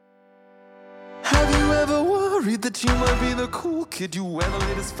Worried that you might be the cool kid, you wear the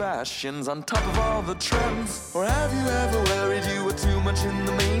latest fashions on top of all the trends? Or have you ever worried you were too much in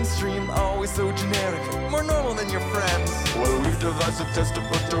the mainstream, always so generic, more normal than your friends? Well, we've devised a test to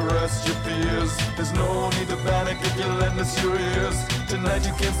put to rest your fears. There's no need to panic if you lend us your ears. Tonight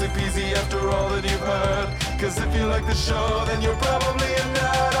you can't sleep easy after all that you've heard, 'cause if you like the show, then you're probably a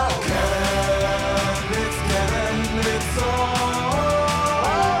nerd. Oh, canon, it's all.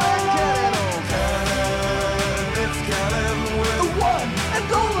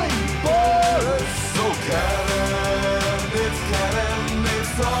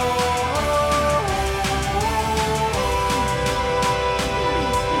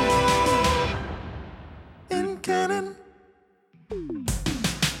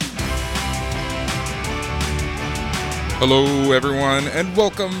 Hello, everyone, and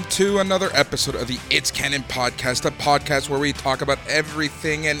welcome to another episode of the It's Canon Podcast, a podcast where we talk about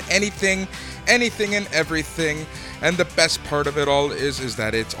everything and anything and everything. And the best part of it all is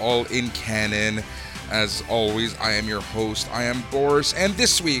that it's all in canon. As always, I am your host. I am Boris, and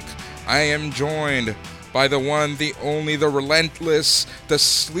this week I am joined by the one, the only, the relentless, the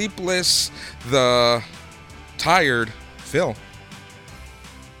sleepless, the tired Phil.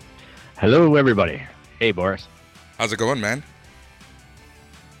 Hello, everybody. Hey, Boris. How's it going, man?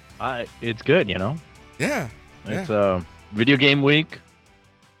 It's good, you know? Yeah. It's video game week.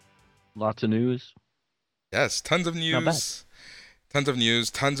 Lots of news. Yes, tons of news. Tons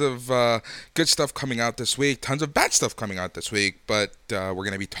of good stuff coming out this week. Tons of bad stuff coming out this week. But we're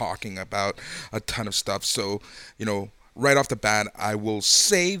going to be talking about a ton of stuff. So, right off the bat, I will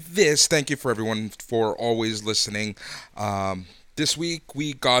say this. Thank you for everyone for always listening. This week,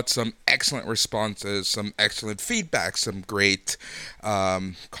 we got some excellent responses, some excellent feedback, some great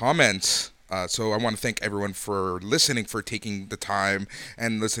comments. So I want to thank everyone for listening, for taking the time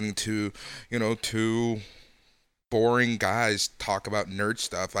and listening to, two boring guys talk about nerd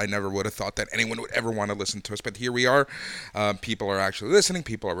stuff. I never would have thought that anyone would ever want to listen to us, but here we are. People are actually listening,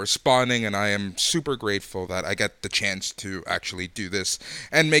 people are responding, and I am super grateful that I get the chance to actually do this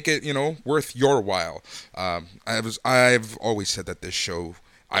and make it, worth your while. I've always said that this show,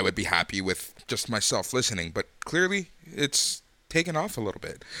 I would be happy with just myself listening, but clearly it's taken off a little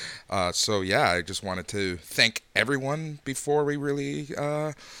bit. So yeah, I just wanted to thank everyone before we really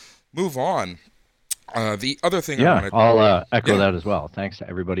move on. The other thing I'll echo that as well. Thanks to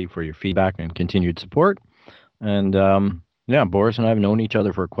everybody for your feedback and continued support. And Boris and I have known each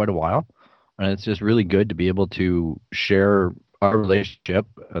other for quite a while, and it's just really good to be able to share our relationship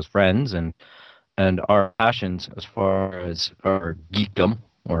as friends and our passions as far as our geekdom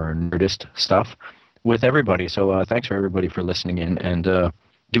or our nerdist stuff with everybody. So thanks for everybody for listening in and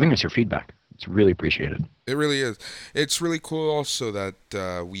giving us your feedback. It's really appreciated. It really is. It's really cool also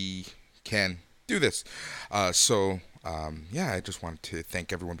that we can do this. I just wanted to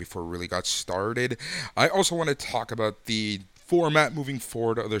thank everyone before we really got started. I also want to talk about the format moving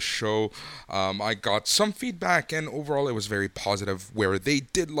forward of the show. I got some feedback, and overall it was very positive, where they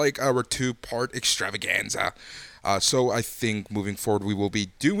did like our 2-part extravaganza. So I think moving forward we will be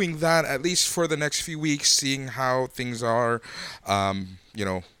doing that, at least for the next few weeks, seeing how things are,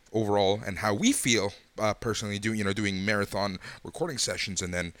 overall, and how we feel personally doing marathon recording sessions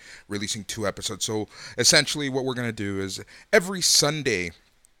and then releasing 2 episodes. So essentially what we're going to do is every Sunday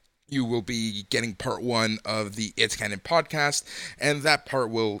you will be getting part 1 of the It's Canon podcast, and that part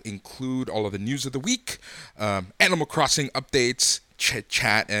will include all of the news of the week, Animal Crossing updates,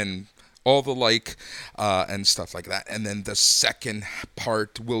 chat, and all the and stuff like that. And then the second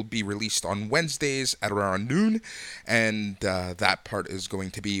part will be released on Wednesdays at around noon, and that part is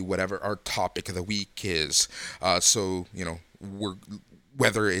going to be whatever our topic of the week is.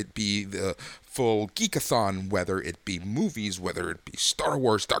 Whether it be the full Geekathon, whether it be movies, whether it be Star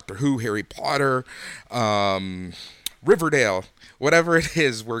Wars, Doctor Who, Harry Potter, Riverdale, whatever it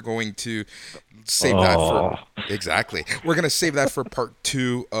is, we're going to save that for... Exactly. We're going to save that for part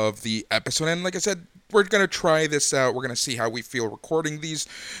 2 of the episode. And like I said, we're going to try this out. We're going to see how we feel recording these.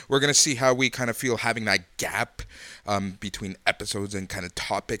 We're going to see how we kind of feel having that gap between episodes and kind of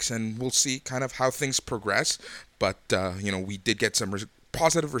topics. And we'll see kind of how things progress. But, we did get some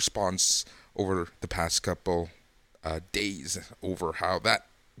positive response over the past couple days over how that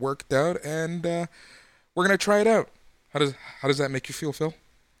worked out. And we're going to try it out. How does that make you feel, Phil?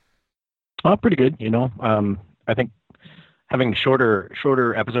 Pretty good. I think having shorter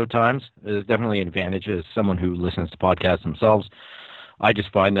episode times is definitely an advantage as someone who listens to podcasts themselves. I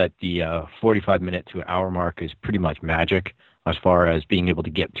just find that the 45-minute to an hour mark is pretty much magic as far as being able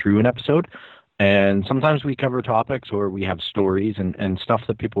to get through an episode. And sometimes we cover topics or we have stories and stuff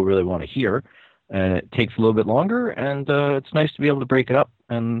that people really want to hear. and it takes a little bit longer, and it's nice to be able to break it up.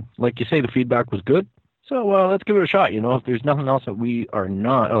 And like you say, the feedback was good. So let's give it a shot. If there's nothing else that we are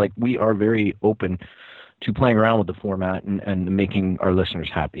not, like, we are very open to playing around with the format and making our listeners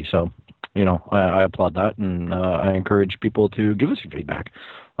happy. So, I applaud that, and I encourage people to give us your feedback.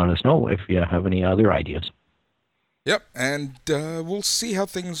 Let us know if you have any other ideas. Yep, and we'll see how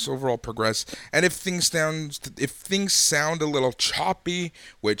things overall progress. And if things sound a little choppy,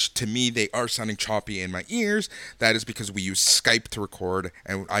 which to me they are sounding choppy in my ears, that is because we use Skype to record,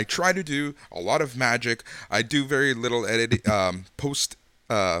 and I try to do a lot of magic. I do very little post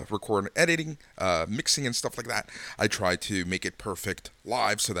record editing, mixing and stuff like that. I try to make it perfect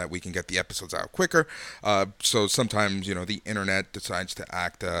live so that we can get the episodes out quicker. So sometimes, the internet decides to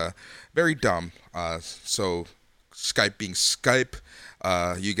act very dumb. So Skype being Skype,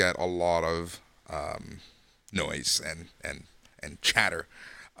 you get a lot of noise and chatter.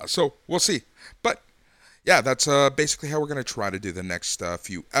 So we'll see. But yeah, that's basically how we're going to try to do the next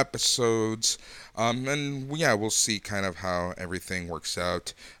few episodes. And yeah, we'll see kind of how everything works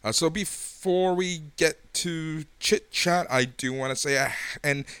out. So before we get to chit chat, I do want to say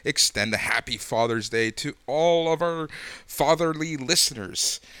and extend a happy Father's Day to all of our fatherly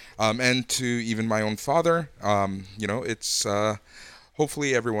listeners, and to even my own father. It's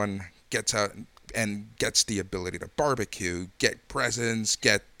hopefully everyone gets out and gets the ability to barbecue, get presents,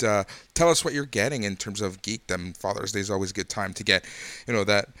 tell us what you're getting in terms of geekdom. Father's Day is always a good time to get,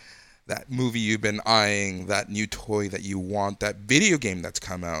 that movie you've been eyeing, that new toy that you want, that video game that's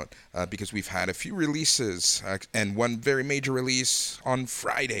come out, because we've had a few releases, and one very major release on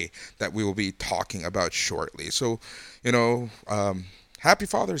Friday that we will be talking about shortly. So, happy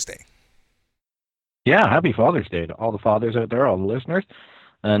Father's Day. Yeah, happy Father's Day to all the fathers out there, all the listeners,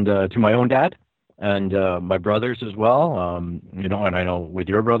 and to my own dad. And my brothers as well, and I know with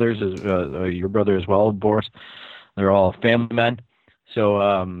your brothers, your brother as well, Boris, they're all family men.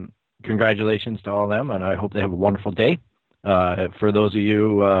 So congratulations to all of them, and I hope they have a wonderful day. For those of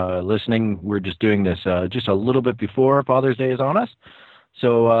you listening, we're just doing this just a little bit before Father's Day is on us.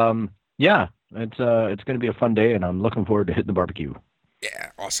 So yeah, it's going to be a fun day, and I'm looking forward to hitting the barbecue. Yeah,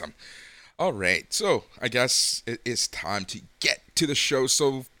 awesome. All right, so I guess it is time to get to the show.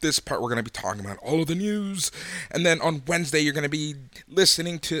 So this part we're going to be talking about all of the news, and then on Wednesday you're going to be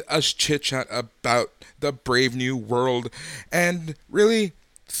listening to us chit chat about the Brave New World and really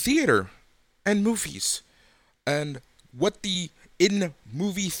theater and movies and what the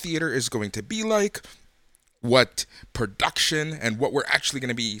in-movie theater is going to be like, what production and what we're actually going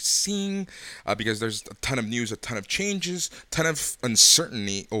to be seeing, because there's a ton of news, a ton of changes, ton of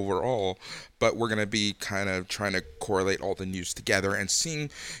uncertainty overall, but we're going to be kind of trying to correlate all the news together and seeing,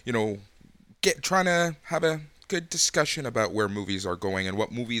 trying to have a good discussion about where movies are going and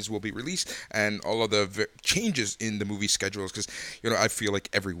what movies will be released and all of the changes in the movie schedules, because I feel like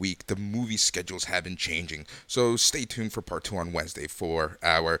every week the movie schedules have been changing. So stay tuned for part 2 on Wednesday for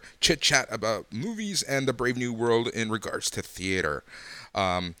our chit chat about movies and the Brave New World in regards to theater.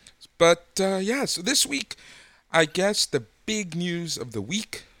 Yeah, so this week I guess the big news of the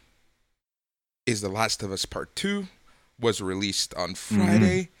week is The Last of Us Part 2 was released on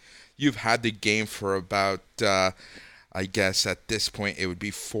Friday. You've had the game for about, I guess at this point it would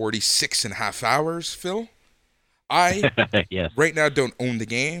be 46 and a half hours, Phil. I yes. Right now don't own the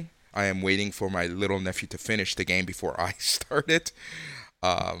game. I am waiting for my little nephew to finish the game before I start it.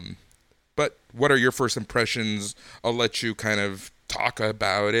 But what are your first impressions? I'll let you kind of talk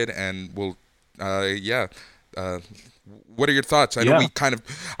about it, and we'll, what are your thoughts? I know we kind of,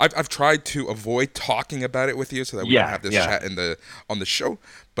 I've tried to avoid talking about it with you so that we can have this chat on the show.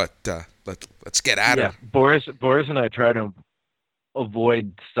 But let's get at it. Boris and I try to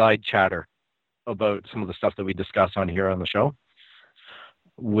avoid side chatter about some of the stuff that we discuss on here on the show.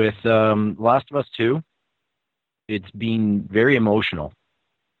 With Last of Us 2, it's been very emotional.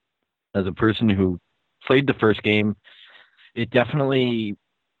 As a person who played the first game, it definitely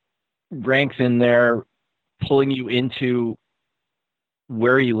ranks in there, pulling you into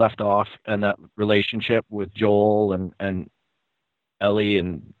where you left off and that relationship with Joel and Ellie,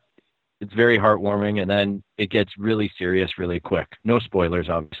 and it's very heartwarming, and then it gets really serious really quick. No spoilers,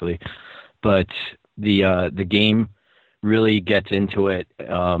 obviously, but the game really gets into it.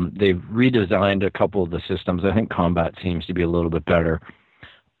 They've redesigned a couple of the systems. I think combat seems to be a little bit better.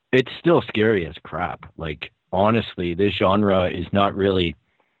 It's still scary as crap. Like, honestly, this genre is not really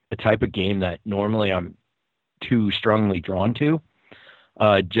a type of game that normally I'm too strongly drawn to,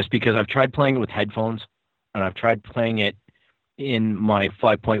 just because I've tried playing it with headphones, and I've tried playing it in my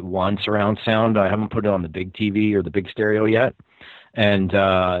 5.1 surround sound. I haven't put it on the big TV or the big stereo yet, and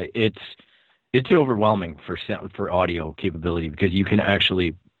it's It's overwhelming for for audio capability because you can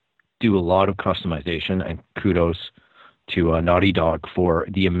actually do a lot of customization, and kudos to Naughty Dog for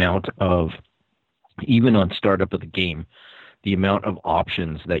the amount of, even on startup of the game, the amount of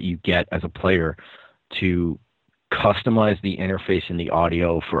options that you get as a player to customize the interface and the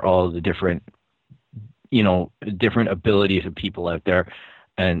audio for all of the different, different abilities of people out there,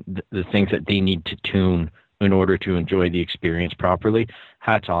 and the things that they need to tune in order to enjoy the experience properly.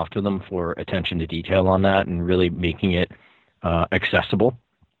 Hats off to them for attention to detail on that and really making it accessible.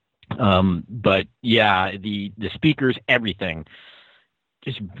 But yeah, the speakers, everything,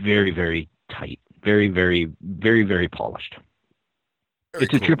 just very, very tight, very, very, very, very polished. Very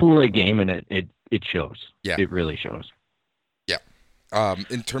it's cool. a AAA game, and it shows. Yeah. It really shows. Yeah.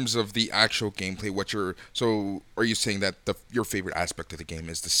 In terms of the actual gameplay, are you saying that your favorite aspect of the game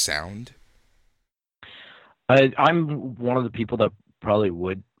is the sound? I'm one of the people that probably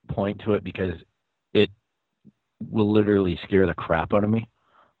would point to it because it will literally scare the crap out of me.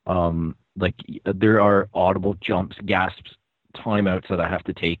 Like there are audible jumps, gasps, timeouts that I have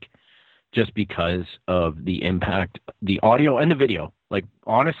to take just because of the impact, the audio and the video. Like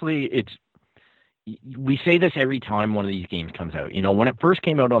honestly, we say this every time one of these games comes out. When it first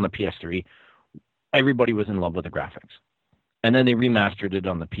came out on the PS3, everybody was in love with the graphics. And then they remastered it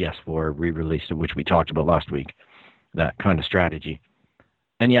on the PS4, re-released it, which we talked about last week, that kind of strategy.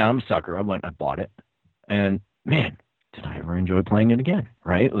 And yeah, I'm a sucker. I went and I bought it. And man, did I ever enjoy playing it again,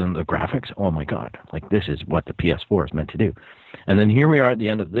 right? And the graphics, oh my God, like this is what the PS4 is meant to do. And then here we are at the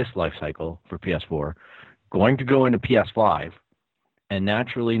end of this life cycle for PS4, going to go into PS5, and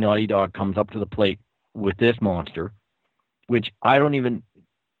naturally Naughty Dog comes up to the plate with this monster, which I don't even,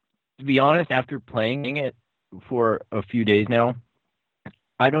 to be honest, after playing it for a few days now,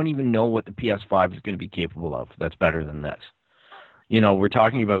 I don't even know what the PS5 is going to be capable of that's better than this. We're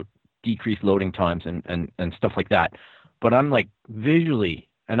talking about decreased loading times and stuff like that. But I'm like visually,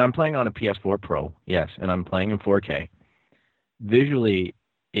 and I'm playing on a PS4 Pro, yes, and I'm playing in 4K. Visually,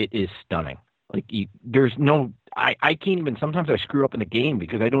 it is stunning. Like there's no, I can't even, sometimes I screw up in the game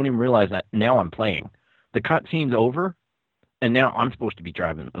because I don't even realize that now I'm playing. The cutscene's over, and now I'm supposed to be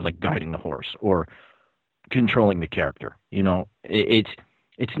driving, like guiding the horse or controlling the character.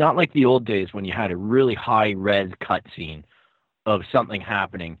 It's not like the old days when you had a really high res cutscene of something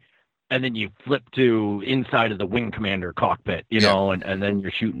happening, and then you flip to inside of the wing commander cockpit, and then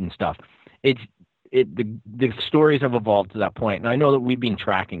you're shooting stuff. The stories have evolved to that point, and I know that we've been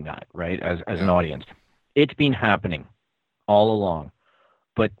tracking that, right, as an audience. It's been happening all along,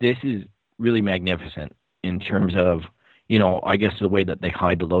 but this is really magnificent in terms of, I guess the way that they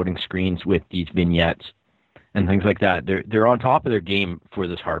hide the loading screens with these vignettes and things like that. They're on top of their game for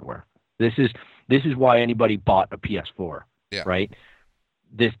this hardware. This is why anybody bought a PS4, right?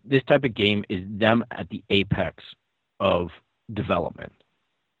 This type of game is them at the apex of development.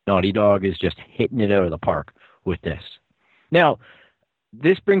 Naughty Dog is just hitting it out of the park with this. Now,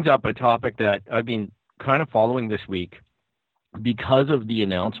 this brings up a topic that I've been kind of following this week because of the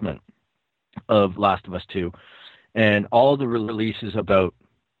announcement of Last of Us 2 and all the releases about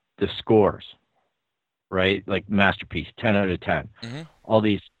the scores, right? Like Masterpiece, 10 out of 10, all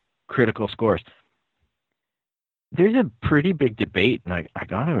these critical scores. There's a pretty big debate, and I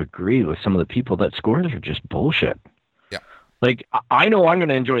got to agree with some of the people that scores are just bullshit. Yeah. Like, I know I'm going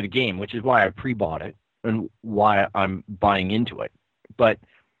to enjoy the game, which is why I pre-bought it and why I'm buying into it. But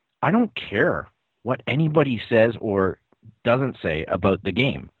I don't care what anybody says or doesn't say about the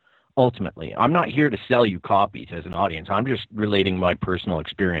game. Ultimately, I'm not here to sell you copies as an audience. I'm just relating my personal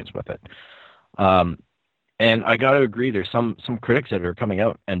experience with it. And I got to agree, there's some critics that are coming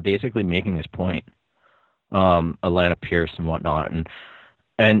out and basically making this point. Alana Pierce and whatnot,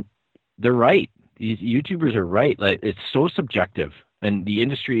 and they're right. These YouTubers are right. Like, it's so subjective, and the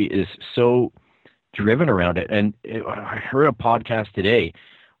industry is so driven around it. And I heard a podcast today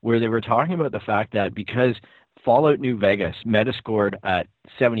where they were talking about the fact that because Fallout New Vegas Metascored at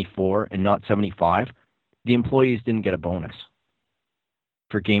 74 and not 75, the employees didn't get a bonus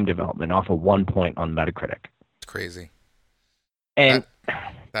for game development off of 1 point on Metacritic. It's crazy. And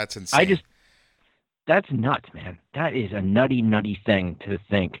that's insane. That's nuts, man. That is a nutty thing to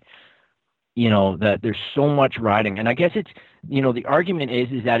think, that there's so much riding. And I guess it's, the argument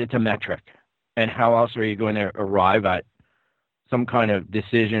is that it's a metric. And how else are you going to arrive at some kind of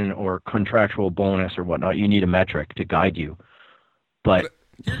decision or contractual bonus or whatnot? You need a metric to guide you. But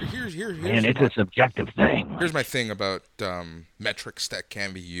here's man, it's a subjective thing. Here's my thing about metrics that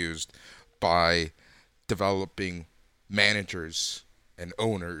can be used by developing managers and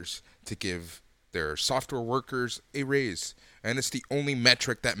owners to give their software workers a raise, and it's the only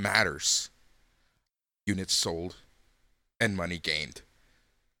metric that matters. units sold and money gained.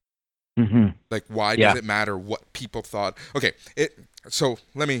 Mm-hmm. Like, why does it matter what people thought? Okay, so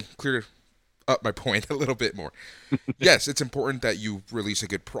let me clear up my point a little bit more. Yes, it's important that you release a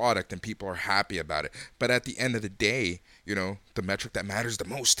good product and people are happy about it. But at the end of the day, the metric that matters the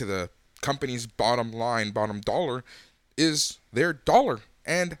most to the company's bottom line, bottom dollar, is their dollar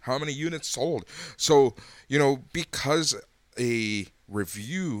and how many units sold. So, because a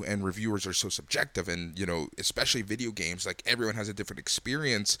review and reviewers are so subjective, and especially video games, like everyone has a different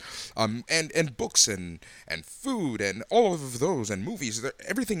experience, and books and food and all of those, and movies,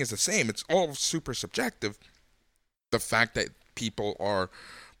 everything is the same. It's all super subjective. The fact that people are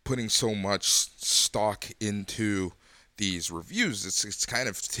putting so much stock into these reviews, it's kind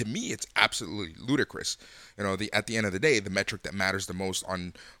of, to me, it's absolutely ludicrous. At the end of the day, the metric that matters the most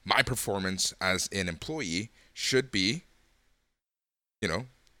on my performance as an employee should be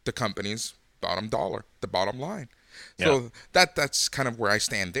the company's bottom dollar, the bottom line. Yeah. So that's kind of where I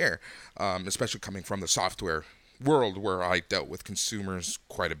stand there, especially coming from the software world where I dealt with consumers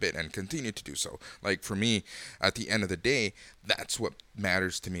quite a bit and continue to do so. Like, for me, at the end of the day, that's what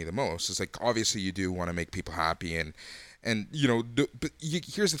matters to me the most. It's like, obviously you do want to make people happy, and but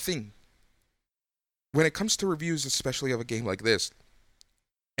here's the thing. When it comes to reviews, especially of a game like this,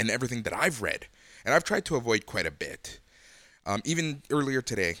 and everything that I've read, and I've tried to avoid quite a bit. Even earlier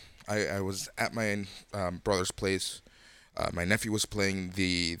today, I was at my brother's place. My nephew was playing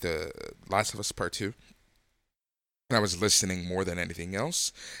the Last of Us Part 2. And I was listening more than anything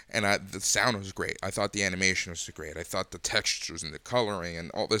else. And the sound was great. I thought the animation was great. I thought the textures and the coloring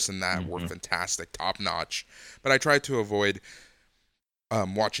and all this and that were fantastic, top-notch. But I tried to avoid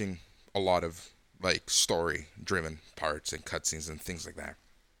watching a lot of story-driven parts and cutscenes and things like that.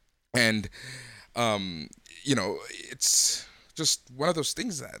 And, it's just one of those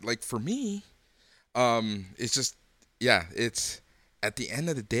things that, for me, it's just, it's, at the end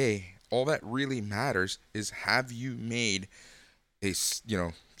of the day, all that really matters is, have you made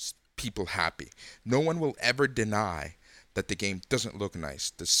people happy? No one will ever deny that the game doesn't look nice,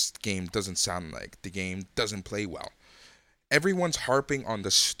 this game doesn't sound like, the game doesn't play well. Everyone's harping on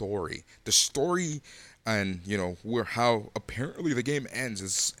the story. The story and, how apparently the game ends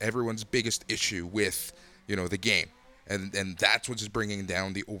is everyone's biggest issue with, the game. And that's what's bringing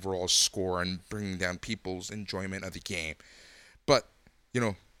down the overall score and bringing down people's enjoyment of the game. But,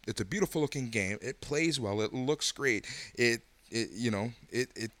 it's a beautiful looking game. It plays well. It looks great. It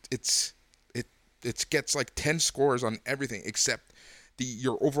gets 10 scores on everything except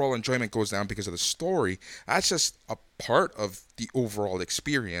your overall enjoyment goes down because of the story. That's just a part of the overall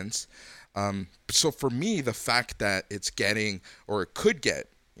experience. So for me, the fact that it's getting, or it could get,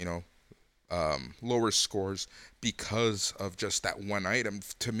 lower scores because of just that one item,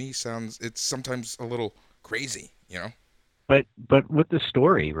 to me it's sometimes a little crazy, But with the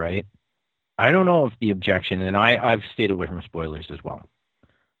story, right? I don't know if the objection, and I've stayed away from spoilers as well.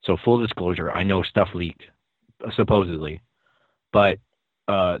 So full disclosure, I know stuff leaked, supposedly. But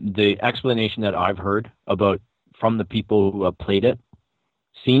the explanation that I've heard from the people who have played it,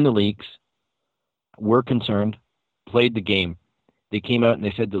 seen the leaks, were concerned, played the game, they came out and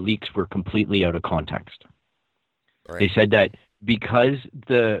they said the leaks were completely out of context. Right. They said that because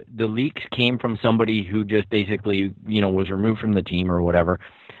the leaks came from somebody who just basically, was removed from the team or whatever,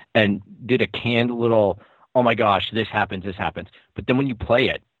 and did a canned little, oh my gosh, this happens. But then when you play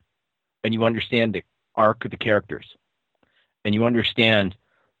it and you understand the arc of the characters and you understand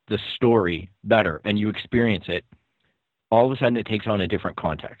the story better and you experience it, all of a sudden it takes on a different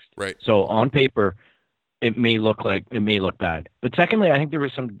context. Right. So on paper, it may look bad. But secondly, I think there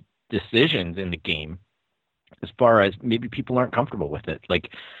were some decisions in the game as far as maybe people aren't comfortable with it.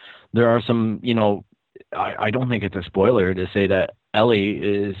 There are some, I don't think it's a spoiler to say that Ellie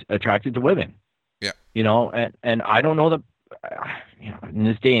is attracted to women. Yeah. And I don't know that, in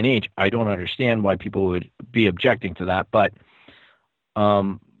this day and age, I don't understand why people would be objecting to that. But,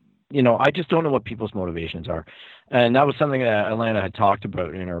 I just don't know what people's motivations are. And that was something that Alana had talked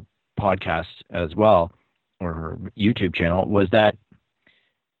about in her podcast as well, or her YouTube channel, was that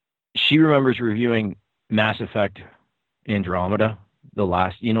she remembers reviewing Mass Effect Andromeda, the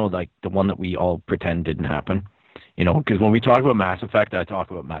last, the one that we all pretend didn't happen, because when we talk about Mass Effect, I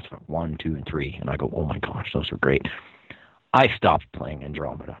talk about Mass Effect 1, 2, and 3, and I go, oh my gosh, those were great. I stopped playing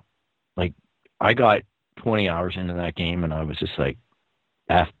Andromeda. I got 20 hours into that game, and I was just like,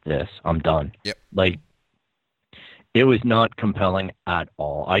 F this, I'm done. Yep. It was not compelling at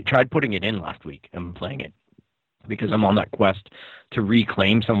all. I tried putting it in last week and playing it because I'm on that quest to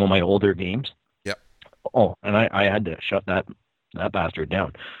reclaim some of my older games. Yep. Oh, and I had to shut that that bastard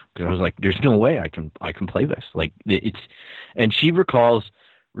down. Because I was like, there's no way I can play this. Like it's, and she recalls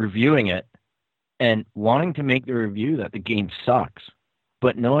reviewing it and wanting to make the review that the game sucks,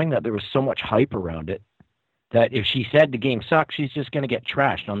 but knowing that there was so much hype around it that if she said the game sucks, she's just going to get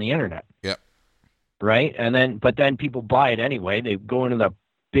trashed on the internet. Yeah. Right. But then people buy it anyway. They go into the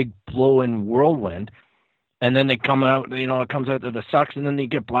big blowing whirlwind, and then they come out, it comes out that it sucks, and then they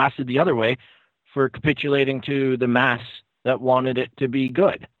get blasted the other way for capitulating to the mass that wanted it to be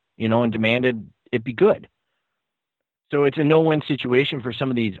good, and demanded it be good. So it's a no-win situation for some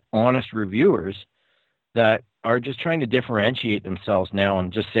of these honest reviewers that are just trying to differentiate themselves now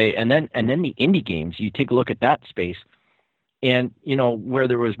and just say, and then the indie games, you take a look at that space, and where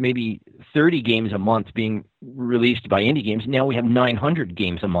there was maybe 30 games a month being released by indie games, now we have 900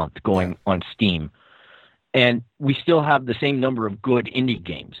 games a month going on Steam, and we still have the same number of good indie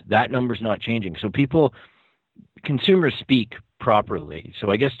games. That number's not changing. So consumers speak properly.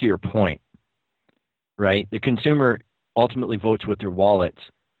 So I guess to your point, right, the consumer ultimately votes with their wallets.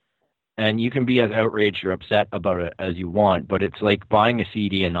 And you can be as outraged or upset about it as you want, but it's like buying a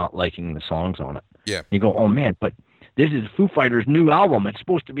CD and not liking the songs on it. Yeah. You go, oh man, but this is Foo Fighters' new album. It's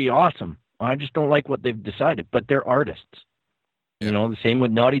supposed to be awesome. I just don't like what they've decided, but they're artists. Yeah. The same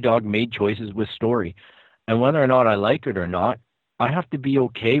with Naughty Dog made choices with story. And whether or not I like it or not, I have to be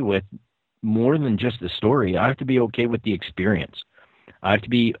okay with more than just the story. I have to be okay with the experience. I have to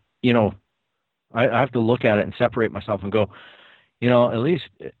be, I have to look at it and separate myself and go, at least,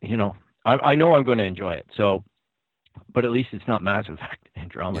 I know I'm going to enjoy it. So, but at least it's not Mass Effect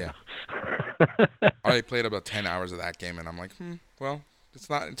Andromeda. Yeah. I played about 10 hours of that game, and I'm like, well,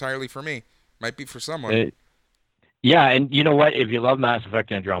 it's not entirely for me. Might be for someone. Yeah, and you know what? If you love Mass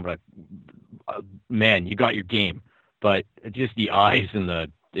Effect Andromeda, man, you got your game. But just the eyes and the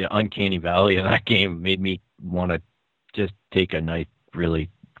uncanny valley of that game made me want to just take a nice, really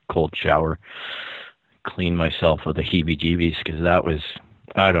cold shower, clean myself of the heebie-jeebies, because that was,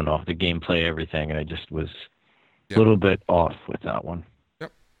 I don't know, the gameplay, everything. I just was a little bit off with that one.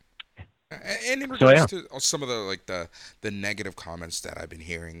 Yep. And in regards to some of the negative comments that I've been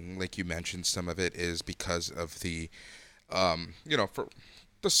hearing, like you mentioned, some of it is because of the, for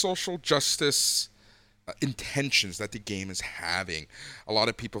the social justice intentions that the game is having. A lot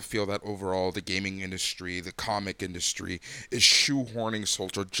of people feel that overall the gaming industry, the comic industry, is shoehorning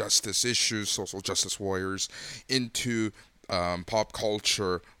social justice issues, social justice warriors into pop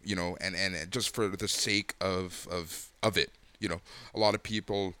culture, and just for the sake of it. A lot of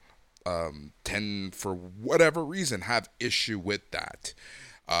people tend, for whatever reason, have issue with that.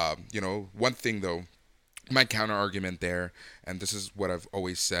 One thing though, my counter argument there, and this is what I've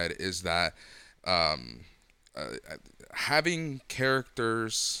always said, is that having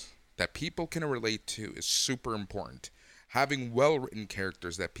characters that people can relate to is super important. Having well-written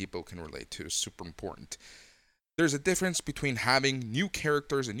characters that people can relate to is super important. There's a difference between having new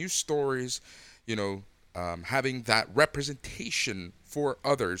characters and new stories, having that representation for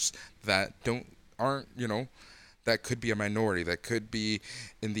others that aren't, that could be a minority, that could be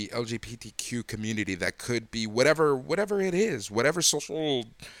in the LGBTQ community, that could be whatever it is, whatever social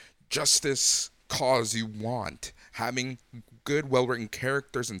justice cause you want. Having good, well-written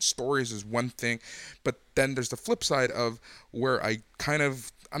characters and stories is one thing, but then there's the flip side of where I'm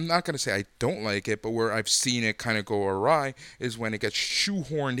not going to say I don't like it, but where I've seen it kind of go awry is when it gets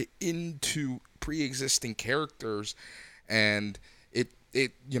shoehorned into pre-existing characters, and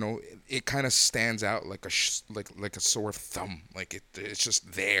it kind of stands out like a sore thumb, like it's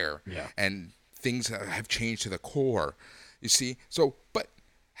just there, and things have changed to the core, you see. So, but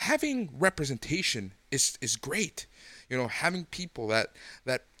having representation is great, having people that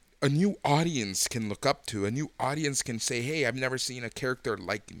a new audience can look up to, a new audience can say, hey, I've never seen a character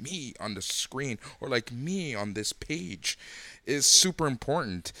like me on the screen or like me on this page, is super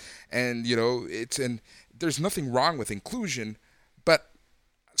important. And there's nothing wrong with inclusion, but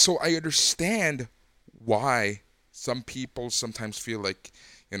so I understand why some people sometimes feel like,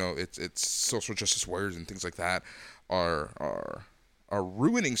 it's social justice warriors and things like that are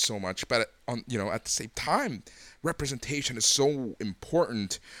ruining so much, but at the same time, representation is so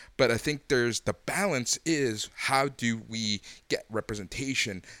important. But I think the balance is, how do we get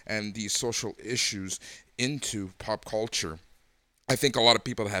representation and these social issues into pop culture? I think a lot of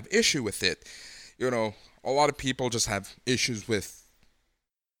people have issue with it. A lot of people just have issues with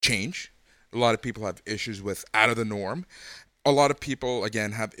change. A lot of people have issues with out of the norm. A lot of people,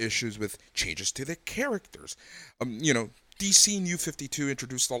 again, have issues with changes to their characters. DC New 52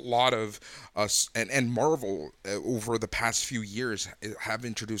 introduced a lot of us, and Marvel over the past few years have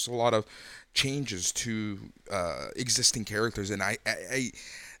introduced a lot of changes to existing characters, and I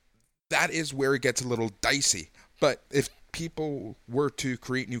that is where it gets a little dicey. But if people were to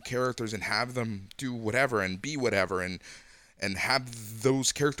create new characters and have them do whatever and be whatever and have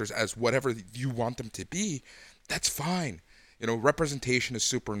those characters as whatever you want them to be, that's fine. Representation is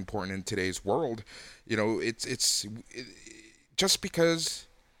super important in today's world. It's just because,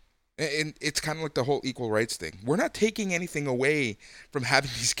 and it's kind of like the whole equal rights thing. We're not taking anything away from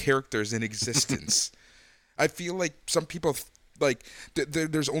having these characters in existence. I feel like some people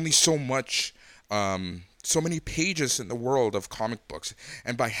there's only so much, so many pages in the world of comic books,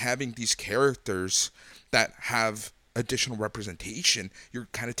 and by having these characters that have additional representation, you're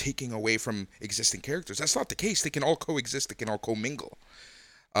kind of taking away from existing characters. That's not the case. They can all coexist. They can all commingle.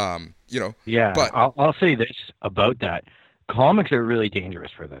 Yeah, but I'll say this about that. Comics are really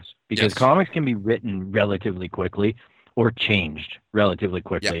dangerous for this because comics can be written relatively quickly or changed relatively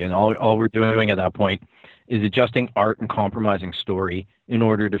quickly. And all we're doing at that point is adjusting art and compromising story in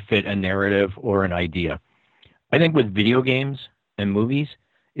order to fit a narrative or an idea. I think with video games and movies,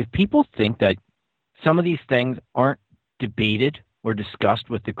 if people think that some of these things aren't debated or discussed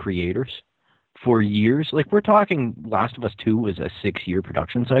with the creators for years. Like we're talking Last of Us 2 was a 6-year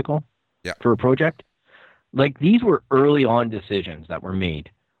production cycle for a project. Like these were early on decisions that were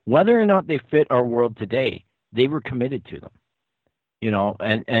made. Whether or not they fit our world today, they were committed to them.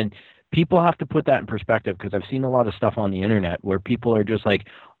 And people have to put that in perspective because I've seen a lot of stuff on the internet where people are just like,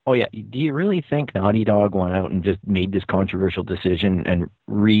 oh yeah, do you really think Naughty Dog went out and just made this controversial decision and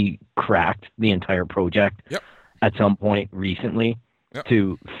re-cracked the entire project at some point recently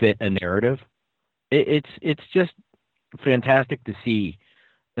to fit a narrative? It's just fantastic to see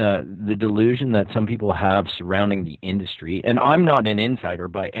the delusion that some people have surrounding the industry. And I'm not an insider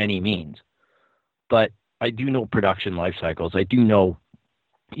by any means, but I do know production life cycles. I do know,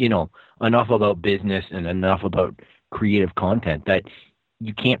 enough about business and enough about creative content that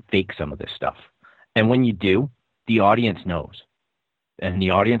you can't fake some of this stuff. And when you do, the audience knows. And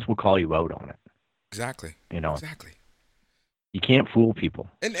the audience will call you out on it. Exactly. Exactly. You can't fool people.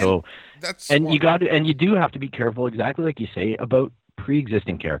 And you do have to be careful, exactly like you say, about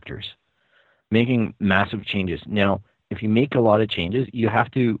pre-existing characters. Making massive changes. Now, if you make a lot of changes, you have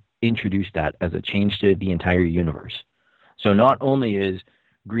to introduce that as a change to the entire universe. So not only is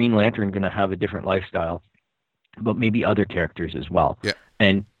Green Lantern going to have a different lifestyle, but maybe other characters as well. Yeah.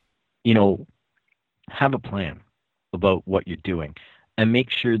 And, have a plan about what you're doing and make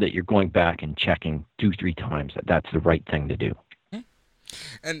sure that you're going back and checking 2-3 times that that's the right thing to do.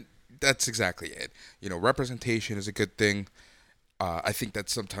 And that's exactly it. Representation is a good thing. I think that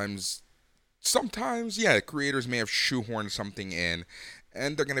sometimes, creators may have shoehorned something in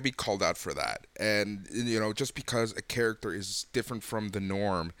and they're going to be called out for that. And, just because a character is different from the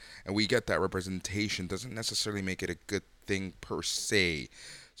norm and we get that representation doesn't necessarily make it a good thing per se.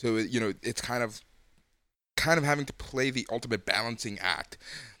 So, it's kind of having to play the ultimate balancing act.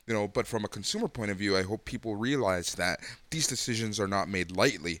 But from a consumer point of view, I hope people realize that these decisions are not made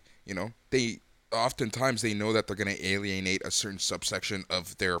lightly. Oftentimes they know that they're going to alienate a certain subsection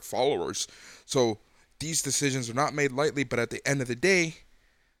of their followers. So these decisions are not made lightly, but at the end of the day,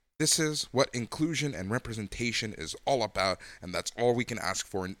 this is what inclusion and representation is all about, and that's all we can ask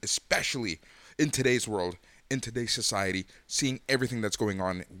for, and especially in today's world, in today's society, seeing everything that's going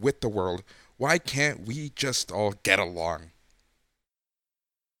on with the world. Why can't we just all get along?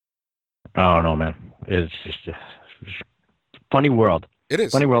 I don't know, man. It's just a funny world. It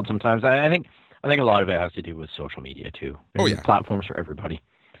is. Funny world sometimes. I think a lot of it has to do with social media, too. There's platforms for everybody,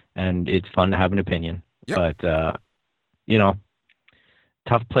 and it's fun to have an opinion. Yep. But,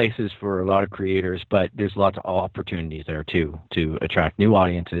 tough places for a lot of creators, but there's lots of opportunities there, too, to attract new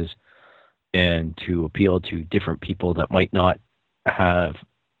audiences and to appeal to different people that might not have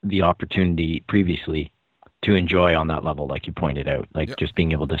the opportunity previously to enjoy on that level, like you pointed out. Like just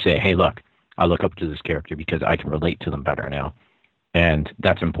being able to say, hey, look, I look up to this character because I can relate to them better now. And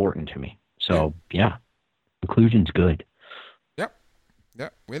that's important to me. So, inclusion's good. Yeah.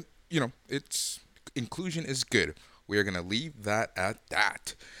 Well, inclusion is good. We are going to leave that at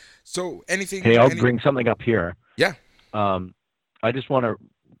that. So anything... Hey, I'll bring something up here. Yeah. I just want to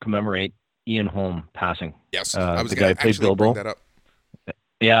commemorate Ian Holm passing. Yes, I was going to actually bring that up.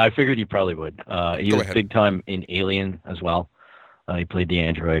 Yeah, I figured you probably would. He was big time in Alien as well. He played the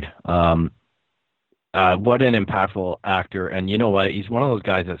android. What an impactful actor. And you know what? He's one of those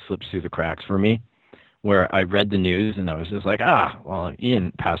guys that slips through the cracks for me, where I read the news and I was just like, well,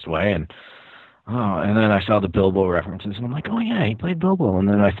 Ian passed away. And oh, and then I saw the Bilbo references, and I'm like, oh yeah, he played Bilbo. And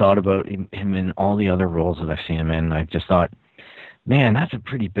then I thought about him in all the other roles that I've seen him in, and I just thought, man, that's a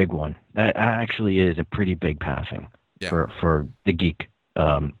pretty big one. That actually is a pretty big passing Yeah. for the geek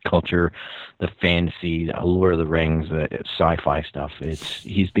culture, the fantasy, the Lord of the Rings, the sci-fi stuff.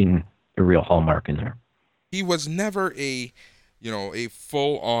 He's been a real hallmark in there. He was never a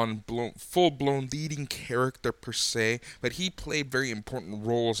full-blown leading character per se, but he played very important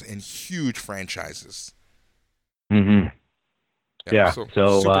roles in huge franchises. Mm-hmm. Yeah. So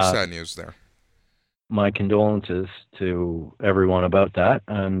So super sad news there. my condolences to everyone about that,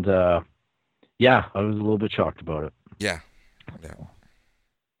 and yeah, I was a little bit shocked about it. Yeah.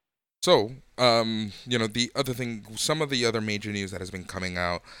 So, the other thing, some of the other major news that has been coming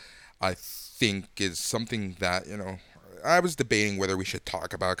out, I think is something that, I was debating whether we should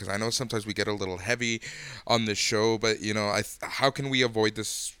talk about, because I know sometimes we get a little heavy on this show, but, how can we avoid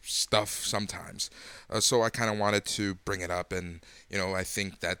this stuff sometimes? So I kind of wanted to bring it up, and, I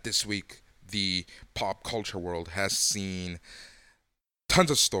think that this week the pop culture world has seen tons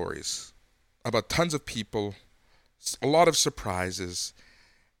of stories about tons of people, a lot of surprises,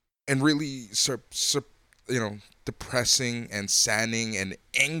 and really, depressing and saddening and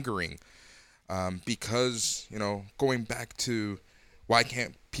angering, because, going back to why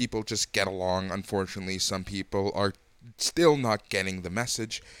can't people just get along? Unfortunately, some people are still not getting the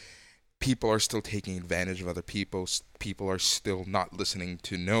message. People are still taking advantage of other people. People are still not listening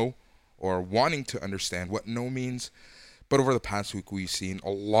to no or wanting to understand what no means. But over the past week, we've seen a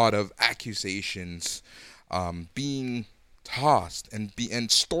lot of accusations being tossed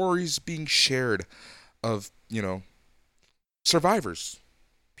and stories being shared of, survivors,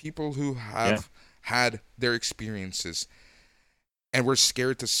 people who have had their experiences, and we're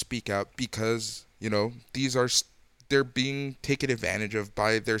scared to speak out because, they're being taken advantage of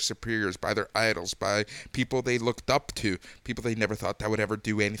by their superiors, by their idols, by people they looked up to, people they never thought that would ever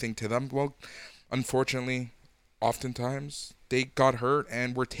do anything to them. Well, unfortunately, oftentimes they got hurt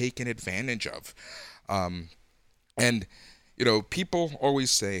and were taken advantage of. And, people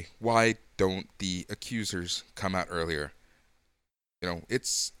always say, why don't the accusers come out earlier?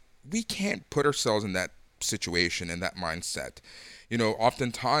 We can't put ourselves in that situation, in that mindset.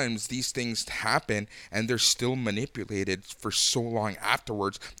 Oftentimes these things happen and they're still manipulated for so long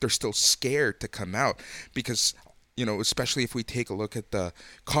afterwards. They're still scared to come out because, especially if we take a look at the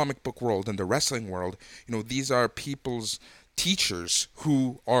comic book world and the wrestling world, these are people's teachers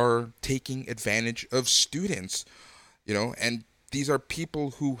who are taking advantage of students, and these are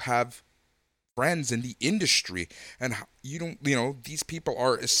people who have friends in the industry, and these people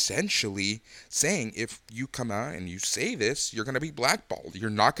are essentially saying, if you come out and you say this, you're going to be blackballed, you're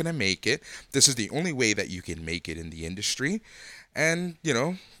not going to make it, this is the only way that you can make it in the industry, and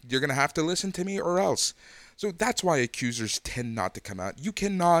you're going to have to listen to me or else. So that's why accusers tend not to come out. You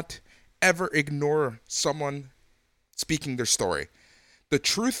cannot ever ignore someone speaking their story. The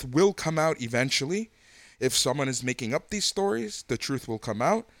truth will come out eventually. If someone is making up these stories, the truth will come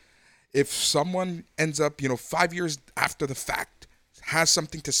out. If someone ends up, 5 years after the fact, has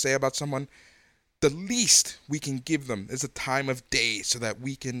something to say about someone, the least we can give them is a time of day so that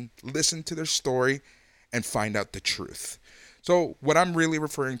we can listen to their story and find out the truth. So what I'm really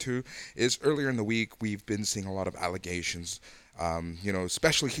referring to is earlier in the week, we've been seeing a lot of allegations,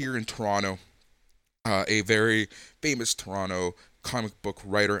 especially here in Toronto. A very famous Toronto comic book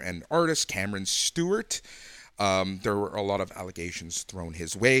writer and artist, Cameron Stewart. There were a lot of allegations thrown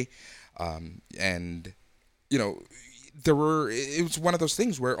his way. And, it was one of those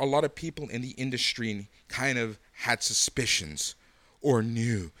things where a lot of people in the industry kind of had suspicions or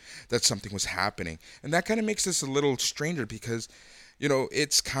knew that something was happening. And that kind of makes this a little stranger because,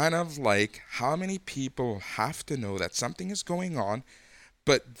 it's kind of like how many people have to know that something is going on,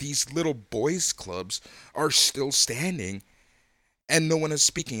 but these little boys clubs are still standing and no one is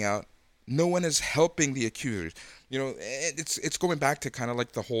speaking out. No one is helping the accusers. It's going back to kind of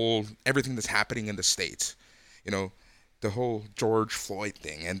like the whole everything that's happening in the States. The whole George Floyd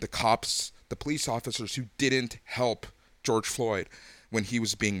thing and the cops, the police officers who didn't help George Floyd when he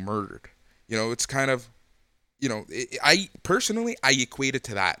was being murdered. It's kind of, I personally equate it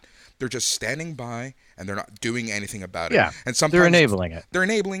to that. They're just standing by and they're not doing anything about it. Yeah, and sometimes they're enabling it. They're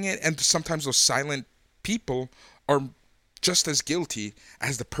enabling it, and sometimes those silent people are just as guilty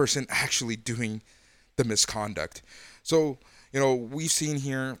as the person actually doing the misconduct. So, we've seen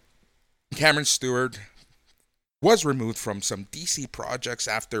here Cameron Stewart was removed from some DC projects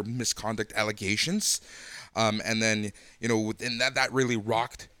after misconduct allegations. And then, and that really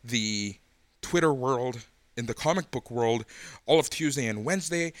rocked the Twitter world, in the comic book world, all of Tuesday and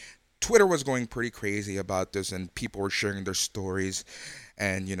Wednesday. Twitter was going pretty crazy about this, and people were sharing their stories.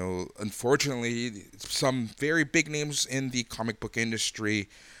 And, unfortunately, some very big names in the comic book industry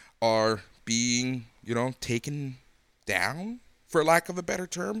are being, taken down, for lack of a better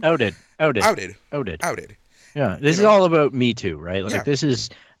term. Outed. Yeah, this is all about Me Too, right? Like this is,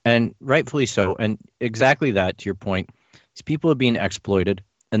 and rightfully so. And exactly that, to your point, these people are being exploited.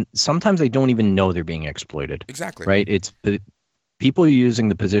 And sometimes they don't even know they're being exploited. Exactly. Right? It's people using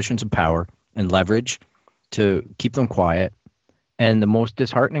the positions of power and leverage to keep them quiet. And the most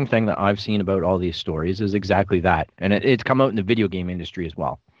disheartening thing that I've seen about all these stories is exactly that. And it's come out in the video game industry as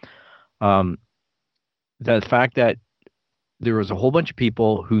well. The fact that there was a whole bunch of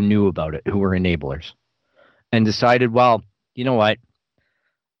people who knew about it, who were enablers, and decided, well, you know what?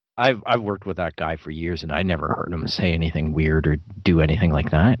 I've worked with that guy for years, and I never heard him say anything weird or do anything like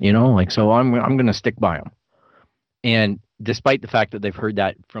that. So I'm going to stick by him. And despite the fact that they've heard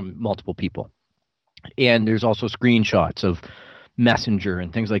that from multiple people, and there's also screenshots of Messenger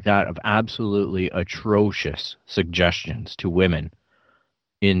and things like that of absolutely atrocious suggestions to women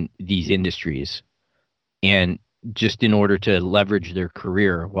in these industries, and just in order to leverage their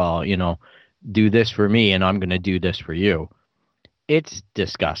career, well, do this for me and I'm going to do this for you. It's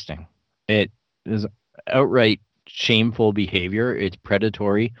disgusting. It is outright shameful behavior. It's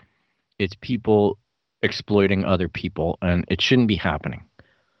predatory. It's people exploiting other people, and it shouldn't be happening.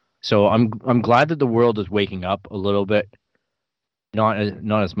 So I'm glad that the world is waking up a little bit. Not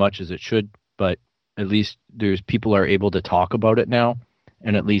as much as it should, but at least people are able to talk about it now,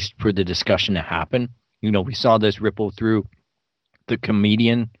 and at least for the discussion to happen. We saw this ripple through the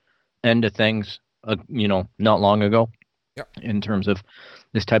comedian end of things, not long ago. Yep. In terms of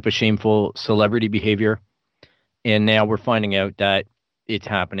this type of shameful celebrity behavior. And now we're finding out that it's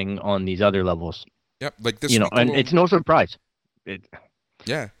happening on these other levels. Yep, like this. And it's no surprise. It's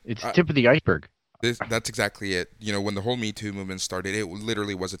tip of the iceberg. That's exactly it. When the whole Me Too movement started, it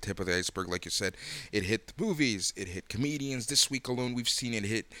literally was a tip of the iceberg. Like you said, it hit the movies, it hit comedians. This week alone, we've seen it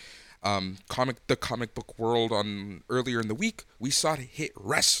hit the comic book world. Earlier in the week, we saw it hit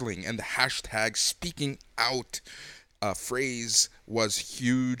wrestling, and the hashtag speaking out phrase was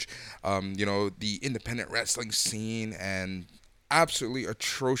huge. The independent wrestling scene and absolutely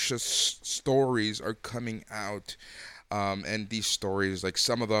atrocious stories are coming out. And these stories, like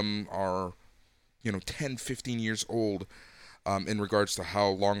some of them are 10, 15 years old in regards to how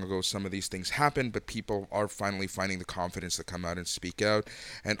long ago some of these things happened, but people are finally finding the confidence to come out and speak out.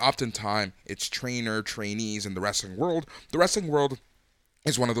 And oftentimes, it's trainees in the wrestling world. The wrestling world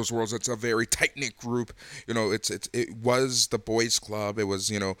is one of those worlds that's a very tight-knit group. It was the boys' club. It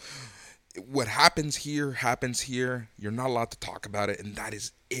was, what happens here happens here. You're not allowed to talk about it, and that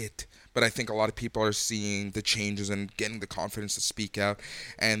is it. But I think a lot of people are seeing the changes and getting the confidence to speak out,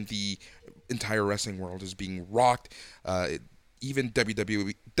 and the entire wrestling world is being rocked. Even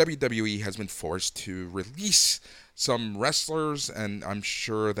WWE has been forced to release some wrestlers, and I'm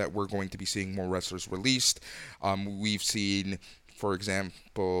sure that we're going to be seeing more wrestlers released. We've seen, for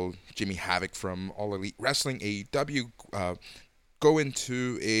example, Jimmy Havoc from All Elite Wrestling, AEW, go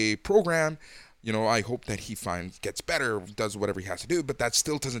into a program. I hope that he gets better, does whatever he has to do, but that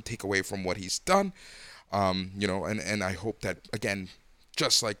still doesn't take away from what he's done. And I hope that, again,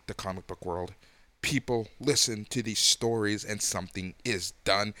 just like the comic book world, people listen to these stories and something is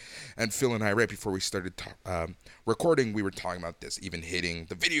done. And Phil and I, right before we started recording, we were talking about this even hitting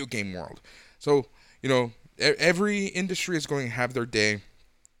the video game world. So, every industry is going to have their day.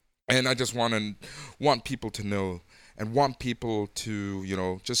 And I just want people to know and want people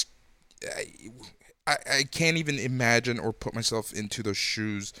to, just... I can't even imagine or put myself into those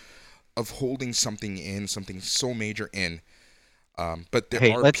shoes of holding something so major in. But there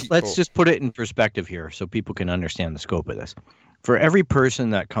are people... let's just put it in perspective here so people can understand the scope of this. For every person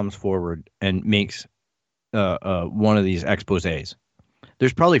that comes forward and makes one of these exposés,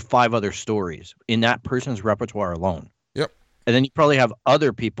 there's probably 5 other stories in that person's repertoire alone. Yep. And then you probably have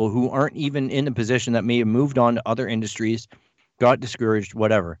other people who aren't even in a position that may have moved on to other industries, got discouraged,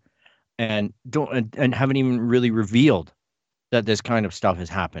 whatever, and haven't even really revealed that this kind of stuff has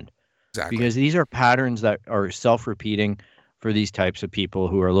happened. Exactly. Because these are patterns that are self-repeating for these types of people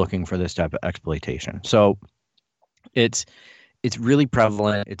who are looking for this type of exploitation. So it's really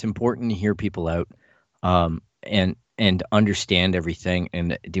prevalent. It's important to hear people out, and understand everything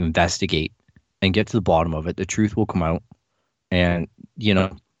and to investigate and get to the bottom of it. The truth will come out, and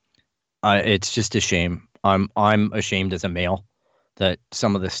it's just a shame. I'm ashamed as a male that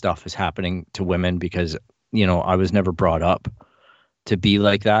some of this stuff is happening to women because I was never brought up to be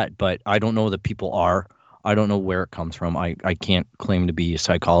like that, but I don't know that people are. I don't know where it comes from. I can't claim to be a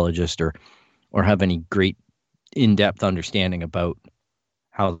psychologist or have any great in-depth understanding about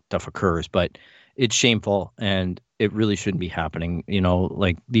how stuff occurs, but it's shameful and it really shouldn't be happening.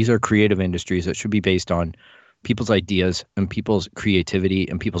 Like, these are creative industries that should be based on people's ideas and people's creativity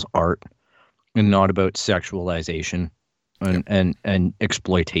and people's art, and not about sexualization and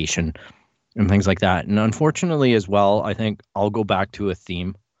exploitation and things like that. And unfortunately as well, I think I'll go back to a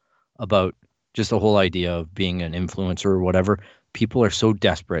theme about just the whole idea of being an influencer or whatever. People are so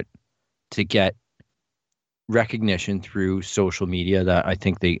desperate to get recognition through social media that I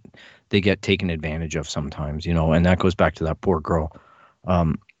think they get taken advantage of sometimes, and that goes back to that poor girl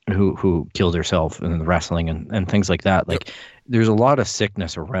who killed herself in the wrestling and things like that. Like, there's a lot of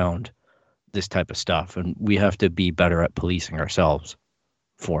sickness around this type of stuff, and we have to be better at policing ourselves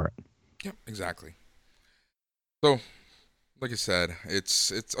for it. Yep, exactly. So, like I said,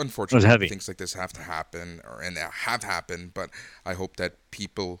 it's unfortunate that things like this have to happen, and have happened, but I hope that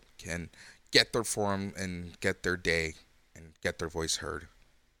people can get their forum and get their day and get their voice heard.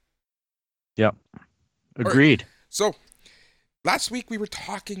 Yep. Agreed. Right. So, last week we were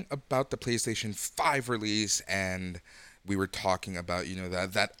talking about the PlayStation 5 release, and we were talking about,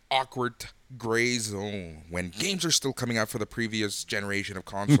 that awkward gray zone when games are still coming out for the previous generation of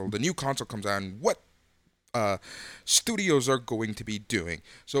console. The new console comes out, and what studios are going to be doing.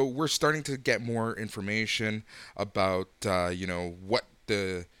 So we're starting to get more information about, what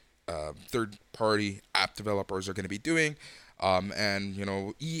the third-party app developers are going to be doing.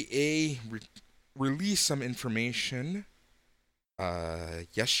 And, EA released some information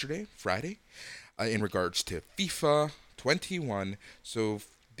yesterday, Friday, in regards to FIFA 21. So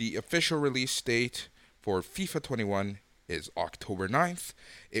the official release date for FIFA 21 is October 9th.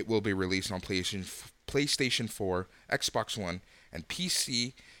 It will be released on PlayStation 4, Xbox One, and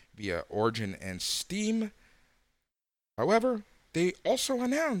PC via Origin and Steam. However, they also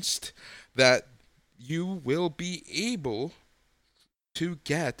announced that you will be able to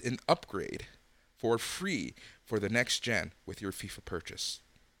get an upgrade for free for the next gen with your FIFA purchase.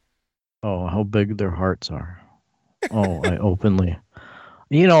 Oh, how big their hearts are. Oh, I openly.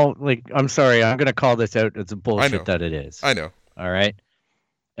 I'm sorry, I'm going to call this out. It's a bullshit that it is. I know. All right?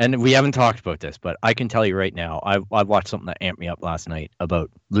 And we haven't talked about this, but I can tell you right now, I watched something that amped me up last night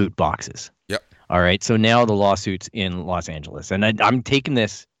about loot boxes. Yep. All right. So now the lawsuit's in Los Angeles, and I'm taking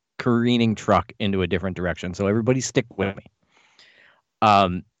this careening truck into a different direction. So everybody stick with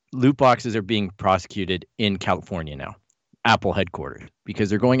me. Loot boxes are being prosecuted in California now, Apple headquarters, because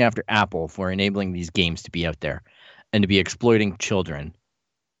they're going after Apple for enabling these games to be out there and to be exploiting children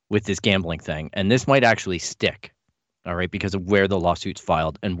with this gambling thing. And this might actually stick. All right. Because of where the lawsuit's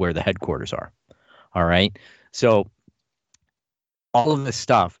filed and where the headquarters are. All right. So all of this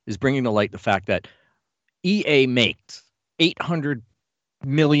stuff is bringing to light the fact that EA makes $800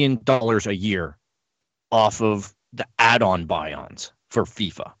 million a year off of the add-on buy-ons for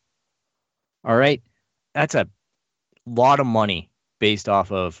FIFA. All right. That's a lot of money based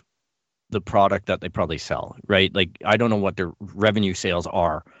off of the product that they probably sell, right? Like, I don't know what their revenue sales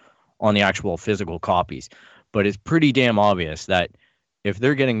are on the actual physical copies, but it's pretty damn obvious that if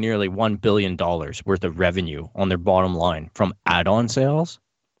they're getting nearly $1 billion worth of revenue on their bottom line from add-on sales,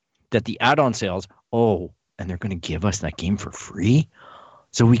 that the add-on sales, and they're going to give us that game for free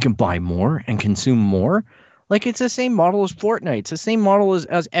so we can buy more and consume more. Like, it's the same model as Fortnite. It's the same model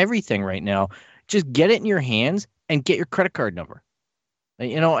as everything right now. Just get it in your hands and get your credit card number.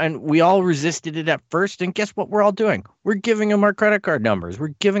 And we all resisted it at first. And guess what we're all doing? We're giving them our credit card numbers. We're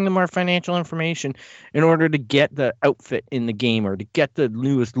giving them our financial information in order to get the outfit in the game or to get the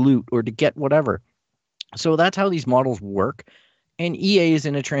newest loot or to get whatever. So that's how these models work. And EA is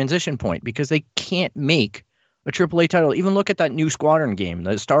in a transition point because they can't make a AAA title. Even look at that new Squadron game,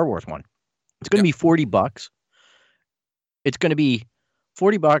 the Star Wars one. It's going to be $40. It's going to be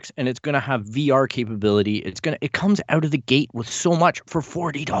 $40 and it's going to have VR capability. It comes out of the gate with so much for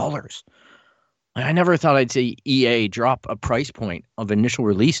 $40. I never thought I'd say EA drop a price point of initial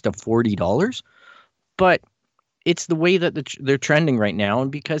release to $40, but it's the way that they're trending right now.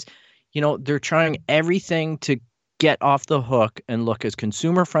 And because, they're trying everything to get off the hook and look as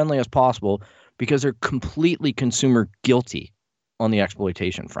consumer friendly as possible because they're completely consumer guilty on the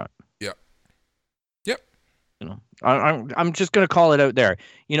exploitation front. I'm just gonna call it out there.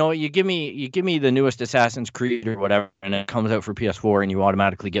 You give me the newest Assassin's Creed or whatever, and it comes out for PS4, and you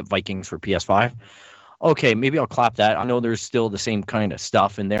automatically get Vikings for PS5. Okay, maybe I'll clap that. I know there's still the same kind of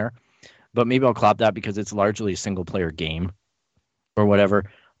stuff in there, but maybe I'll clap that because it's largely a single player game, or whatever.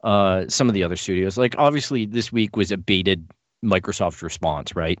 Some of the other studios, like obviously this week was a baited Microsoft's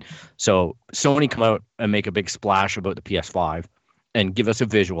response, right? So Sony come out and make a big splash about the PS5 and give us a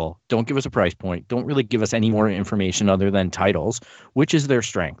visual. Don't give us a price point. Don't really give us any more information other than titles, which is their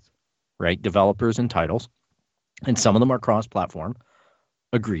strength, right? Developers and titles. And some of them are cross-platform.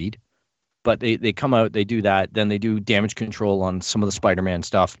 Agreed. But they come out, they do that. Then they do damage control on some of the Spider-Man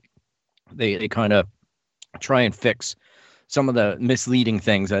stuff. They kind of try and fix some of the misleading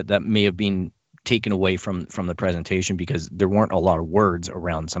things that may have been taken away from the presentation because there weren't a lot of words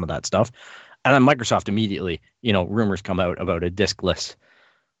around some of that stuff. And then Microsoft immediately, rumors come out about a diskless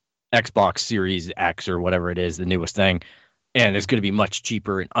Xbox Series X or whatever it is, the newest thing. And it's going to be much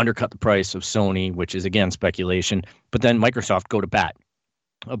cheaper and undercut the price of Sony, which is, again, speculation. But then Microsoft go to bat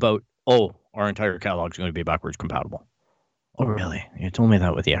about, our entire catalog is going to be backwards compatible. Oh, really? You told me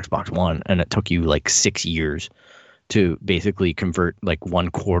that with the Xbox One, and it took you like 6 years to basically convert like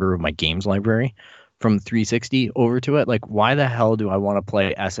 1/4 of my games library from 360 over to it. Like, why the hell do I want to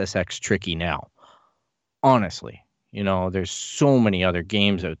play SSX Tricky now? Honestly, there's so many other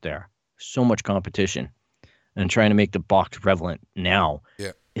games out there, so much competition, and trying to make the box prevalent now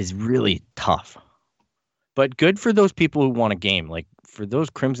is really tough. But good for those people who want a game. Like, for those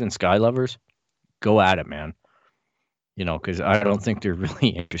Crimson Sky lovers, go at it, man. Because I don't think they're really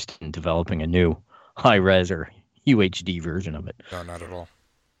interested in developing a new high-res or UHD version of it. No, not at all.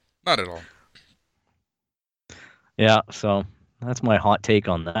 Not at all. Yeah, so that's my hot take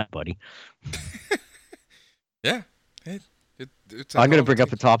on that, buddy. Yeah. I'm going to bring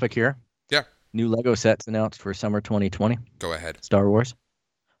up a topic here. Yeah. New Lego sets announced for summer 2020. Go ahead. Star Wars.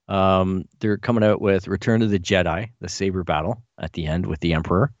 They're coming out with Return of the Jedi, the saber battle at the end with the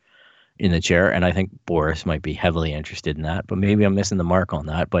Emperor in the chair. And I think Boris might be heavily interested in that, but maybe I'm missing the mark on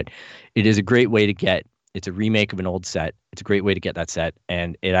that. But it is a great way to get, it's a remake of an old set. It's a great way to get that set.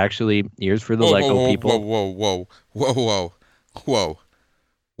 And it actually, here's for the Lego people.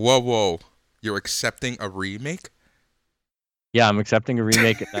 Whoa. You're accepting a remake? Yeah, I'm accepting a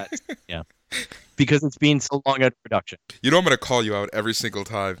remake of that. Yeah. Because it's been so long out of production. You know I'm going to call you out every single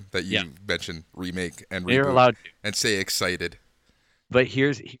time that you mention remake and reboot. You're allowed to. And say excited. But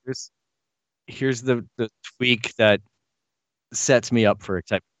here's the tweak that sets me up for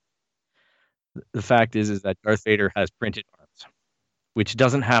excitement. The fact is that Darth Vader has printed arms, which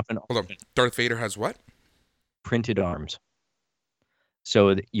doesn't happen often. Hold on. Darth Vader has what? Printed arms.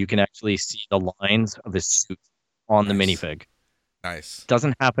 So that you can actually see the lines of his suit on the minifig. Nice.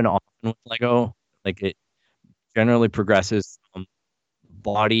 Doesn't happen often with Lego. Like, it generally progresses from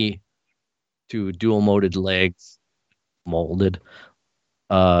body to dual molded legs, molded,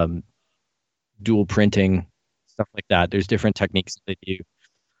 dual printing, stuff like that. There's different techniques that they do.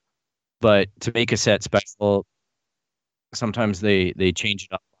 But to make a set special, sometimes they change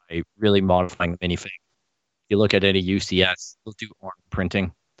it up by really modifying the minifig. You look at any UCS, they'll do arm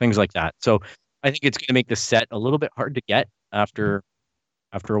printing, things like that. So I think it's going to make the set a little bit hard to get after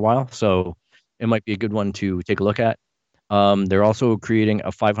a while. So it might be a good one to take a look at. They're also creating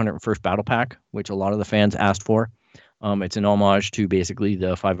a 501st Battle Pack, which a lot of the fans asked for. It's an homage to basically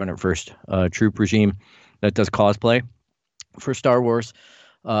the 501st Troop regime that does cosplay for Star Wars.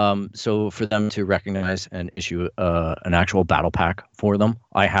 So for them to recognize and issue an actual battle pack for them,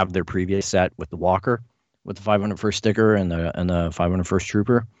 I have their previous set with the Walker, with the 501st sticker and the 501st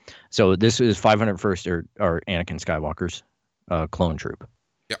Trooper. So this is 501st or Anakin Skywalker's clone troop.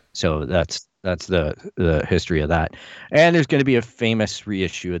 Yeah. So that's the history of that. And there's going to be a famous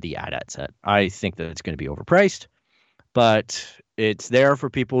reissue of the AT-AT set. I think that it's going to be overpriced, but it's there for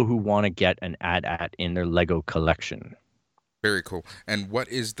people who want to get an AT-AT in their Lego collection. Very cool. And what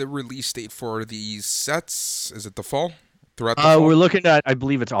is the release date for these sets? Is it the fall? Throughout the fall? We're looking at, I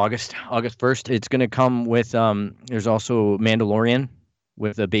believe it's August 1st. It's going to come with, there's also Mandalorian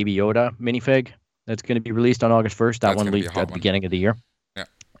with a Baby Yoda minifig that's going to be released on August 1st. That one leaked at the beginning of the year. Yeah.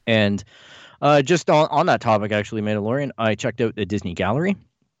 And just on that topic, actually, Mandalorian, I checked out the Disney Gallery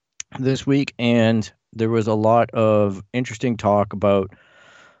this week, and there was a lot of interesting talk about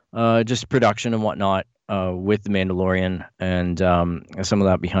just production and whatnot with the Mandalorian and some of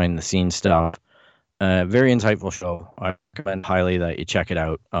that behind the scenes stuff. Very insightful show. I recommend highly that you check it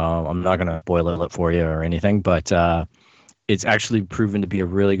out. I'm not going to spoil it for you or anything, but it's actually proven to be a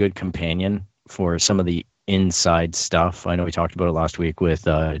really good companion for some of the inside stuff. I know we talked about it last week with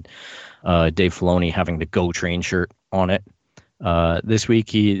Dave Filoni having the Go Train shirt on it. This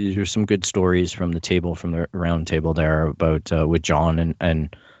week, there's some good stories from the round table there about with John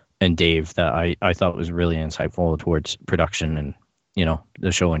and Dave that I thought was really insightful towards production and, you know,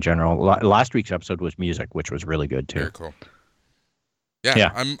 the show in general. Last week's episode was music, which was really good too. Very cool.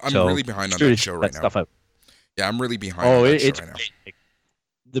 Yeah. I'm really behind on that show right now. Yeah, I'm really behind on that show it's right now. great.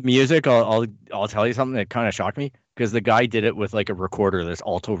 The music. I'll tell you something that kind of shocked me because the guy did it with like a recorder, this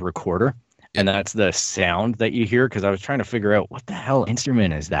alto recorder, Yep. and that's the sound that you hear. Because I was trying to figure out what the hell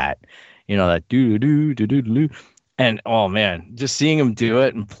instrument is that, that do do do do do. And oh man, just seeing him do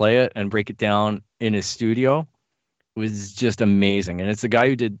it and play it and break it down in his studio was just amazing. And it's the guy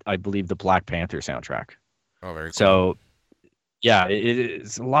who did, I believe, the Black Panther soundtrack. Oh, very cool. So yeah,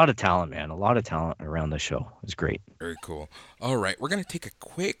 it's a lot of talent, man. A lot of talent around the show. It's great. Very cool. All right, we're going to take a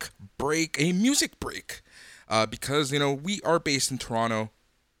quick break, a music break, because, we are based in Toronto,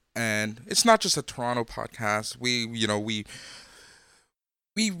 and it's not just a Toronto podcast. We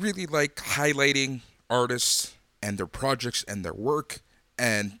really like highlighting artists and their projects and their work,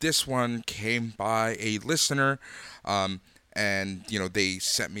 and this one came by a listener, and, they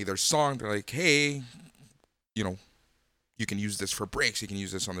sent me their song. They're like, hey, you can use this for breaks. You can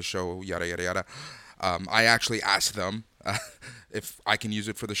use this on the show, yada, yada, yada. I actually asked them if I can use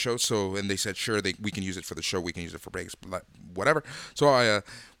it for the show. And they said, sure, we can use it for the show. We can use it for breaks, whatever. So I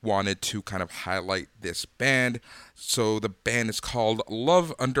wanted to kind of highlight this band. So the band is called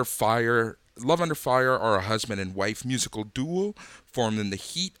Love Under Fire. Love Under Fire are a husband and wife musical duo formed in the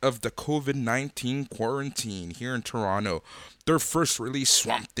heat of the COVID-19 quarantine here in Toronto. Their first release,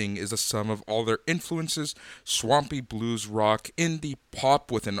 Swamp Thing, is a sum of all their influences: swampy blues rock, indie pop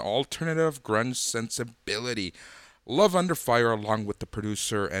with an alternative grunge sensibility. Love Under Fire, along with the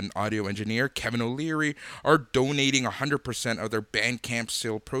producer and audio engineer Kevin O'Leary, are donating 100% of their Bandcamp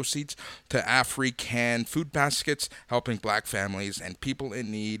sale proceeds to Afri-Can food baskets, helping Black families and people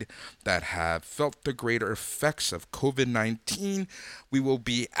in need that have felt the greater effects of COVID-19. We will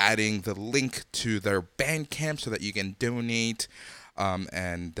be adding the link to their Bandcamp so that you can donate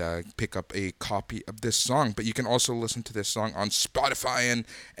and pick up a copy of this song. But you can also listen to this song on Spotify and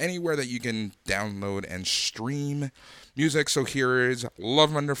anywhere that you can download and stream music. So here is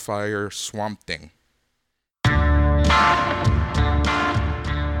Love Under Fire, Swamp Thing.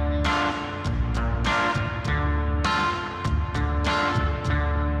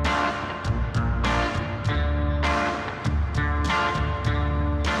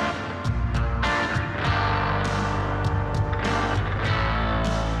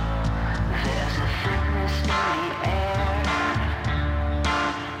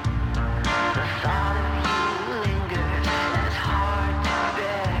 Thought of you lingers and it's hard to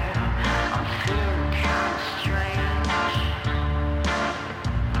bear. I'm feeling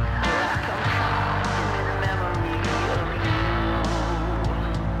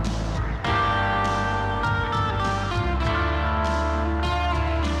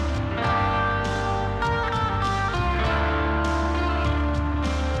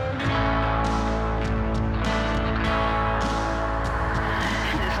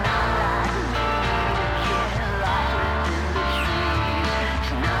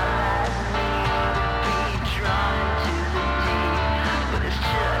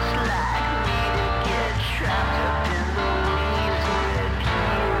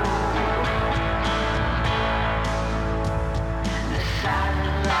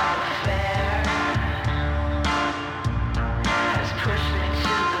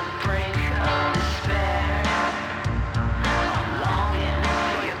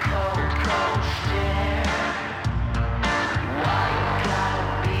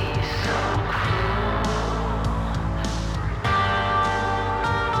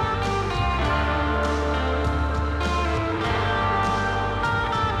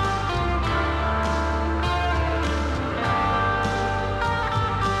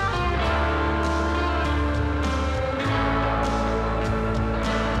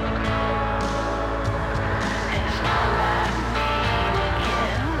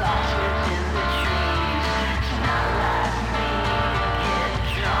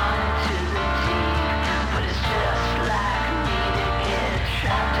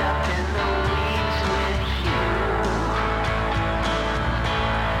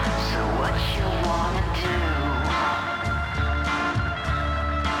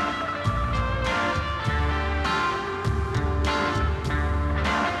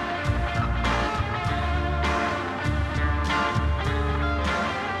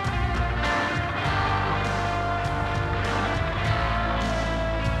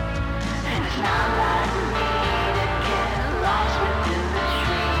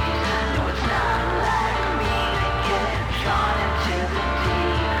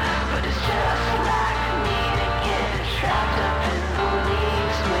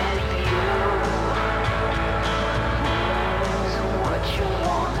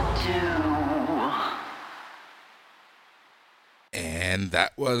And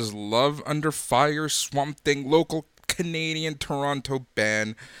that was Love Under Fire, Swamp Thing, local Canadian Toronto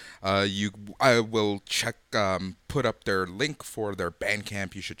band. I will put up their link for their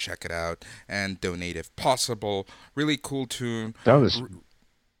Bandcamp. You should check it out and donate if possible. Really cool tune. That was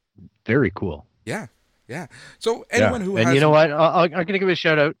very cool. Yeah. So anyone who and has, you know what, I'm gonna give a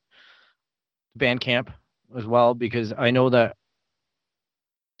shout out to Bandcamp as well, because I know that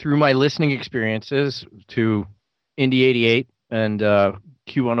through my listening experiences to Indie 88 and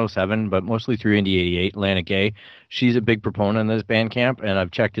Q107, but mostly through Indie 88, Lana Gay, she's a big proponent of this Bandcamp, and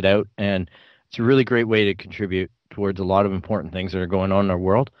I've checked it out, and it's a really great way to contribute towards a lot of important things that are going on in our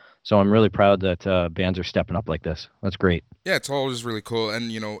world. So I'm really proud that bands are stepping up like this. That's great. Yeah, it's always really cool.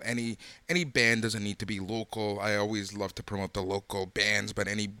 And, any band doesn't need to be local. I always love to promote the local bands, but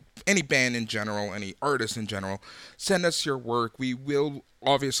any band in general, any artist in general, send us your work. We will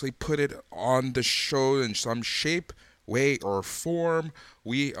obviously put it on the show in some shape, way, or form.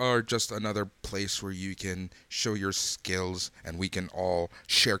 We are just another place where you can show your skills and we can all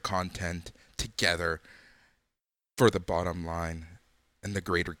share content together for the bottom line and the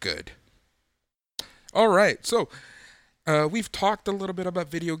greater good. All right, so we've talked a little bit about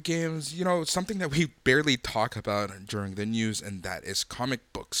video games, something that we barely talk about during the news, and that is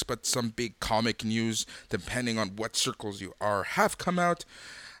comic books. But some big comic news, depending on what circles you are, have come out.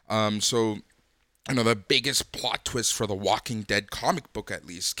 The biggest plot twist for the Walking Dead comic book, at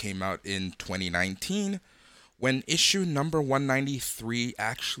least, came out in 2019, when issue number 193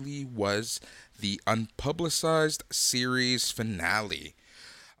 actually was the unpublicized series finale.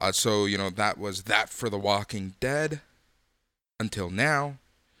 That was that for The Walking Dead until now,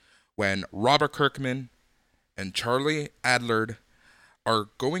 when Robert Kirkman and Charlie Adlard are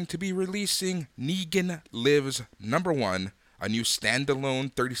going to be releasing Negan Lives #1, a new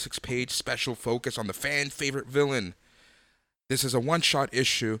standalone 36-page special focus on the fan-favorite villain. This is a one-shot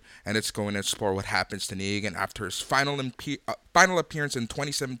issue, and it's going to explore what happens to Negan after his final appearance in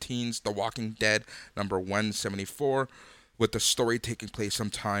 2017's The Walking Dead #174, with the story taking place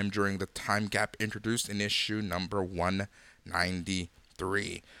sometime during the time gap introduced in issue number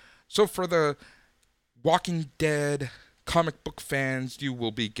 193. So for the Walking Dead comic book fans, you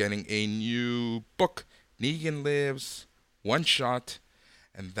will be getting a new book, Negan Lives, one shot,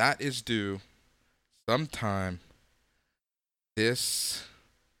 and that is due sometime this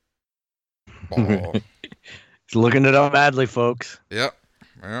fall. He's looking it up madly, folks. Yep.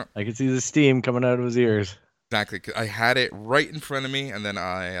 I can see the steam coming out of his ears. Exactly. I had it right in front of me, and then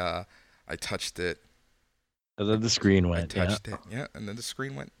I touched it. And then the screen went. I touched it, and then the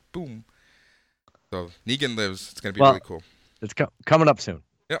screen went boom. So Negan Lives. It's gonna be really cool. It's coming up soon.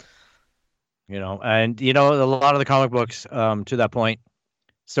 Yep. And a lot of the comic books, to that point,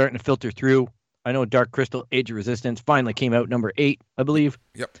 starting to filter through. I know Dark Crystal: Age of Resistance finally came out number 8, I believe.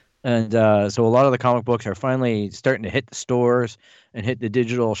 Yep. And so a lot of the comic books are finally starting to hit the stores and hit the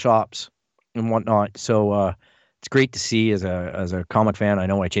digital shops and whatnot. So it's great to see as a comic fan. I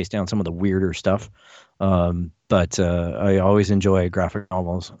know I chase down some of the weirder stuff, but I always enjoy graphic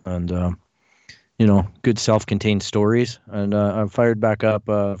novels and good self-contained stories. And I've fired back up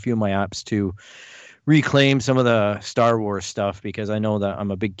a few of my apps to reclaim some of the Star Wars stuff, because I know that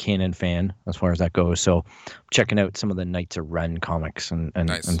I'm a big canon fan as far as that goes. So I'm checking out some of the Knights of Ren comics and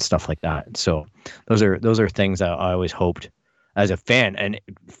Nice. and stuff like that. So those are things that I always hoped as a fan. And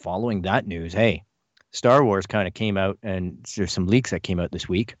following that news, hey, Star Wars kind of came out, and there's some leaks that came out this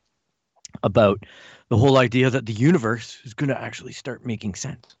week about the whole idea that the universe is going to actually start making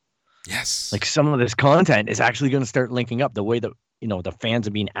sense. Yes. Like some of this content is actually going to start linking up the way that the fans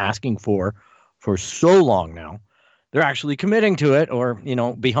have been asking for so long now. They're actually committing to it, or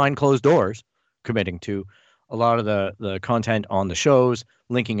behind closed doors committing to a lot of the content on the shows,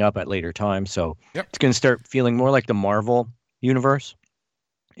 linking up at later times. So It's going to start feeling more like the Marvel universe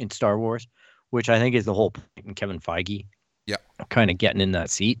in Star Wars, which I think is the whole point in Kevin Feige kind of getting in that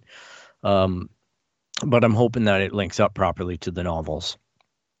seat. But I'm hoping that it links up properly to the novels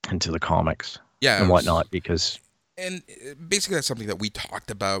and to the comics and whatnot, because... And basically that's something that we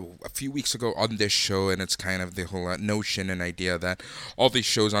talked about a few weeks ago on this show, and it's kind of the whole notion and idea that all these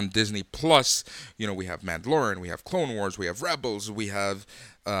shows on Disney Plus, we have Mandalorian, we have Clone Wars, we have Rebels, we have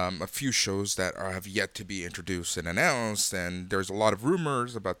a few shows that have yet to be introduced and announced, and there's a lot of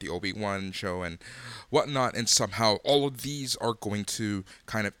rumors about the Obi-Wan show and whatnot, and somehow all of these are going to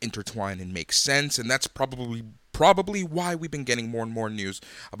kind of intertwine and make sense, and that's probably why we've been getting more and more news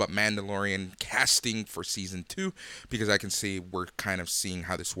about Mandalorian casting for season 2, because I can see we're kind of seeing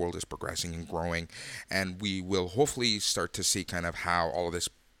how this world is progressing and growing, and we will hopefully start to see kind of how all of this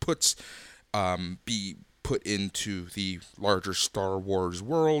be put put into the larger Star Wars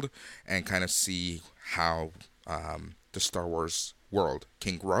world and kind of see how the Star Wars world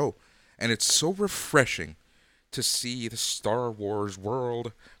can grow. And it's so refreshing to see the Star Wars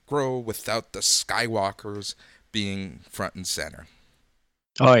world grow without the Skywalkers being front and center.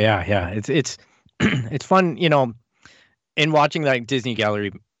 Oh yeah. It's it's fun, in watching that Disney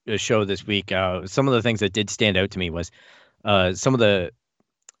Gallery show this week. Some of the things that did stand out to me was some of the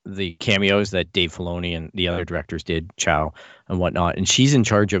cameos that Dave Filoni and the other directors did, Chow and whatnot, and she's in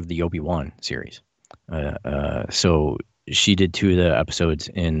charge of the Obi-Wan series. So she did 2 of the episodes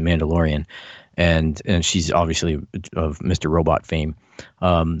in Mandalorian, and she's obviously of Mr. Robot fame.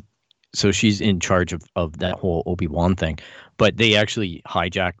 So she's in charge of that whole Obi-Wan thing. But they actually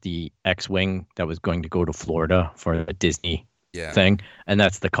hijacked the X-Wing that was going to go to Florida for the Disney thing, and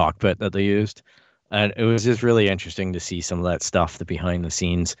that's the cockpit that they used. And it was just really interesting to see some of that stuff, the behind the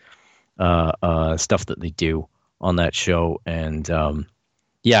scenes stuff that they do on that show. And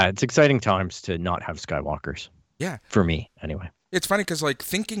it's exciting times to not have Skywalkers. Yeah. For me, anyway. It's funny because, like,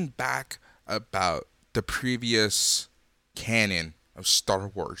 thinking back about the previous canon of Star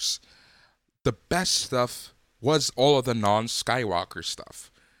Wars, the best stuff was all of the non-Skywalker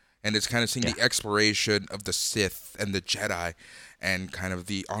stuff. And it's kind of seeing the exploration of the Sith and the Jedi and kind of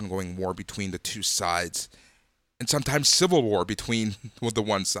the ongoing war between the two sides. And sometimes civil war between the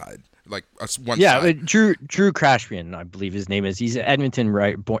one side. Like one side. Drew Krashbian, I believe his name is. He's an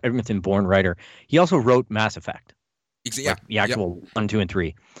Edmonton-born writer. He also wrote Mass Effect. The actual 1, 2, and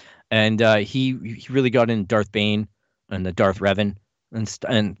 3. And he really got into Darth Bane and the Darth Revan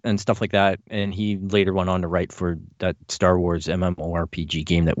and stuff like that. And he later went on to write for that Star Wars MMORPG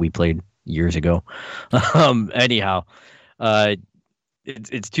game that we played years ago. Anyhow,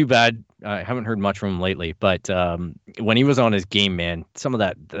 it's too bad. I haven't heard much from him lately, but when he was on his game, man, some of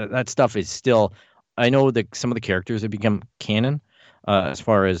that stuff is still. I know that some of the characters have become canon as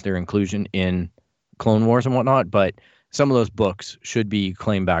far as their inclusion in Clone Wars and whatnot, but some of those books should be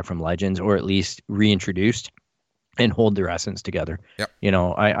claimed back from Legends or at least reintroduced and hold their essence together. Yep.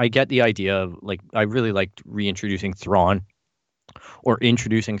 I get the idea of, like, I really liked reintroducing Thrawn or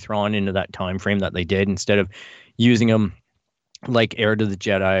introducing Thrawn into that time frame that they did instead of using him like Heir to the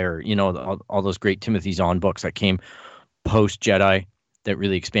Jedi or, all those great Timothy Zahn books that came post Jedi that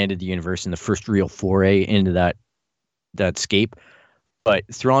really expanded the universe and the first real foray into that scape. But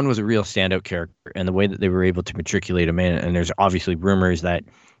Thrawn was a real standout character, and the way that they were able to matriculate him in, and there's obviously rumors that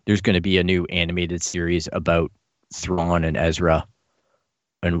there's going to be a new animated series about Thrawn and Ezra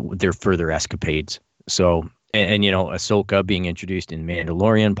and their further escapades. So, and Ahsoka being introduced in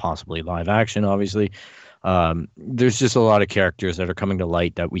Mandalorian, possibly live action, obviously. There's just a lot of characters that are coming to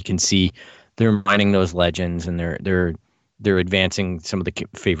light that we can see. They're mining those legends, and they're advancing some of the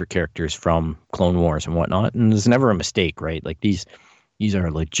favorite characters from Clone Wars and whatnot. And there's never a mistake, right? Like these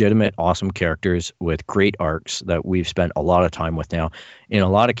are legitimate, awesome characters with great arcs that we've spent a lot of time with now. In a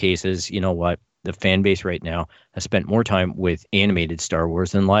lot of cases, you know what? The fan base right now has spent more time with animated Star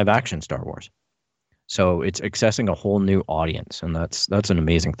Wars than live action Star Wars. So it's accessing a whole new audience, and that's an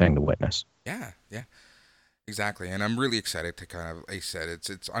amazing thing to witness. Yeah. Exactly. And I'm really excited to kind of, like I said,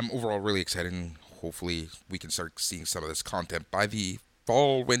 I'm overall really excited, and hopefully we can start seeing some of this content by the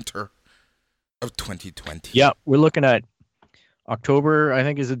fall, winter of 2020. Yeah, we're looking at October, I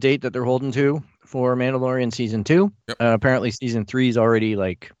think, is the date that they're holding to for Mandalorian season 2. Yep. Apparently season 3 is already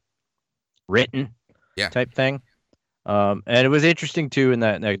written type thing. And it was interesting too in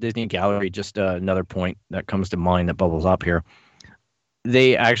that Disney Gallery, just another point that comes to mind that bubbles up here.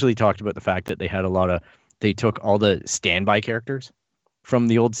 They actually talked about the fact that they took all the standby characters from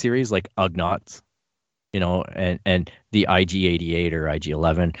the old series, like Ugnaughts, and the IG-88 or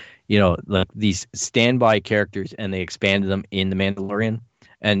IG-11, like these standby characters, and they expanded them in The Mandalorian.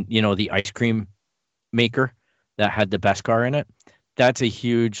 And, the ice cream maker that had the Beskar in it, that's a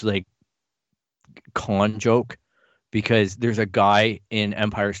huge, con joke, because there's a guy in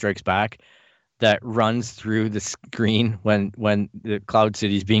Empire Strikes Back that runs through the screen when the Cloud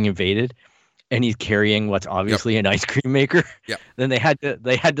City is being invaded, and he's carrying what's obviously an ice cream maker. Yeah. Then they had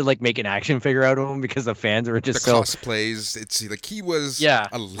to make an action figure out of him because the fans were just the cosplays. It's like he was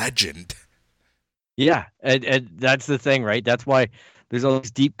a legend. Yeah, and that's the thing, right? That's why there's all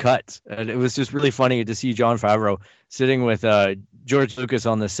these deep cuts, and it was just really funny to see Jon Favreau sitting with George Lucas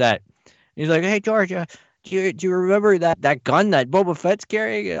on the set. He's like, "Hey, George, do you remember that gun that Boba Fett's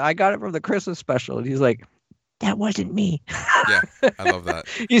carrying? I got it from the Christmas special." And he's like, "That wasn't me." Yeah, I love that.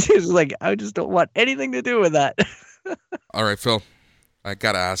 He's just like, "I just don't want anything to do with that." All right, Phil, I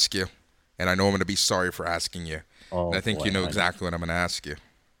got to ask you, and I know I'm going to be sorry for asking you. And I think you know exactly what I'm going to ask you.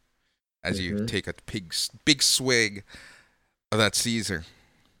 as you take a big swig of that Caesar.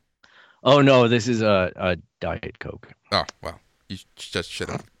 Oh no, this is a Diet Coke. Oh, well, you just should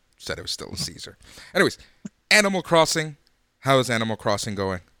have said it was still a Caesar. Anyways, Animal Crossing. How is Animal Crossing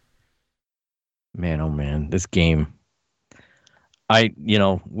going? Man, oh man, this game.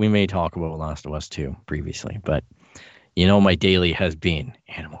 We may talk about Last of Us 2 previously, but my daily has been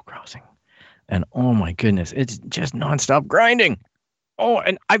Animal Crossing. And oh my goodness, it's just nonstop grinding. Oh,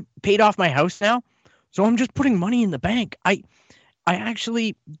 and I've paid off my house now, so I'm just putting money in the bank. I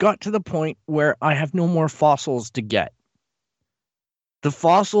actually got to the point where I have no more fossils to get. The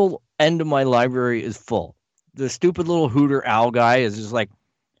fossil end of my library is full. The stupid little hooter owl guy is just like,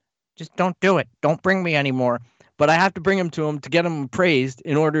 just don't do it. Don't bring me anymore. But I have to bring them to him to get them appraised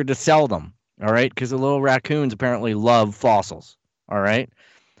in order to sell them. All right. Because the little raccoons apparently love fossils. All right.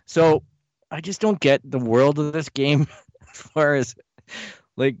 So I just don't get the world of this game as far as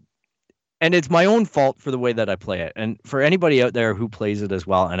and it's my own fault for the way that I play it. And for anybody out there who plays it as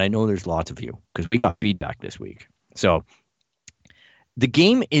well, and I know there's lots of you because we got feedback this week. So the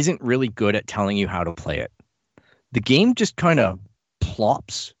game isn't really good at telling you how to play it. The game just kind of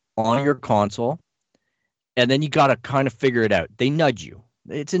plops on your console, and then you got to kind of figure it out. They nudge you.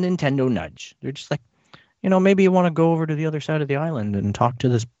 It's a Nintendo nudge. They're just like, maybe you want to go over to the other side of the island and talk to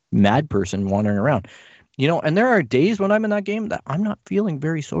this mad person wandering around. And there are days when I'm in that game that I'm not feeling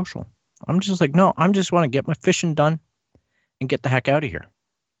very social. I'm just like, no, I just want to get my fishing done and get the heck out of here.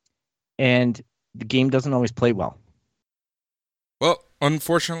 And the game doesn't always play well. Well,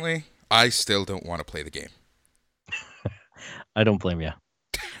 unfortunately, I still don't want to play the game. I don't blame you.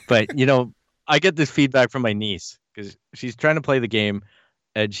 But, I get this feedback from my niece because she's trying to play the game.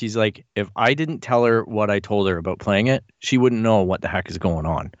 And she's like, if I didn't tell her what I told her about playing it, she wouldn't know what the heck is going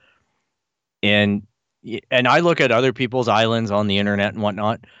on. And I look at other people's islands on the internet and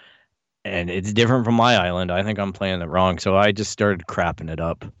whatnot, and it's different from my island. I think I'm playing it wrong. So I just started crapping it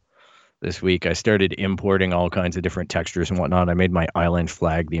up this week. I started importing all kinds of different textures and whatnot. I made my island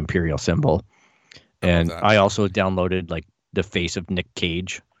flag the Imperial symbol. And I also downloaded the face of Nick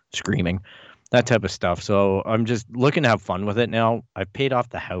Cage screaming, that type of stuff. So I'm just looking to have fun with it now. I paid off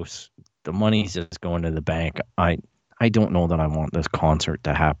the house. The money's just going to the bank. I don't know that I want this concert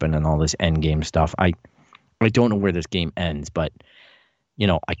to happen and all this end game stuff. I don't know where this game ends, but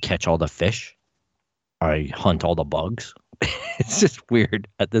I catch all the fish. I hunt all the bugs. It's just weird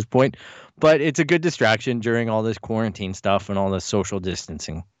at this point, but it's a good distraction during all this quarantine stuff and all this social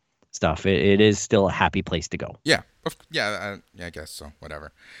distancing stuff. It is still a happy place to go. Yeah. I guess so.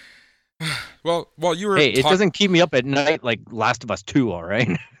 Whatever. Well, while you were it doesn't keep me up at night like Last of Us 2, all right?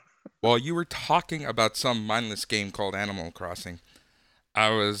 While you were talking about some mindless game called Animal Crossing,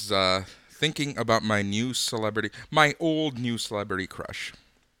 I was thinking about my old new celebrity crush.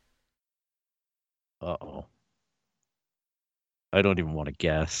 Uh-oh. I don't even want to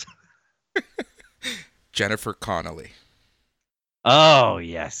guess. Jennifer Connelly. Oh,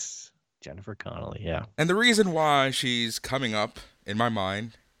 yes. Jennifer Connelly, yeah. And the reason why she's coming up in my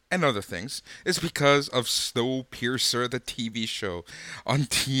mind and other things is because of Snowpiercer, the TV show on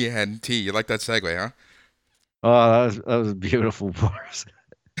TNT. You like that segue, huh? Oh, that was beautiful, Boris.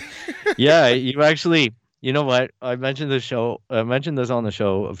 Yeah, you actually, you know what? I mentioned this on the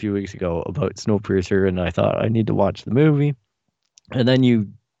show a few weeks ago about Snowpiercer, and I thought I need to watch the movie. And then you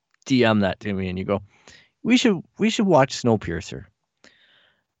DM that to me, and you go, "We should watch Snowpiercer."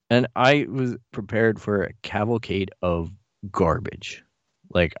 And I was prepared for a cavalcade of garbage.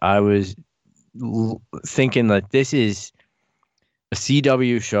 I was thinking that this is a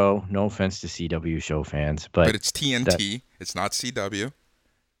CW show. No offense to CW show fans, but it's TNT. It's not CW.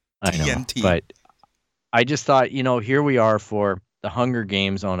 I TNT. know, but I just thought, here we are for the Hunger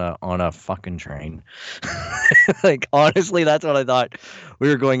Games on a fucking train. Honestly, that's what I thought we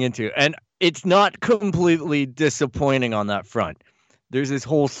were going into, and it's not completely disappointing on that front. There's this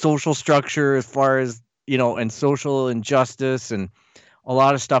whole social structure as far as and social injustice and a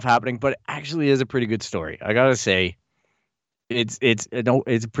lot of stuff happening, but it actually is a pretty good story. I gotta say, it's a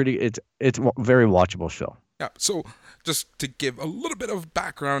very watchable show. Yeah. So just to give a little bit of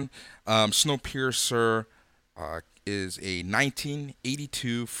background, Snowpiercer is a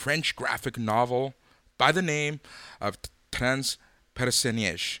 1982 French graphic novel by the name of Terence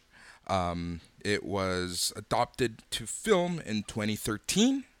Personnage. It was adopted to film in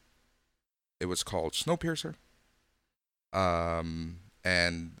 2013. It was called Snowpiercer.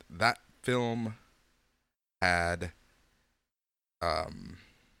 And that film had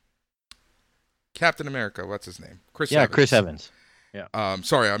Captain America, what's his name? Chris Evans. Chris Evans. Yeah.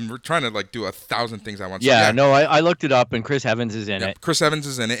 Sorry, I'm trying to like do 1,000 things at once. Yeah, no, I looked it up, and Chris Evans is in it. Chris Evans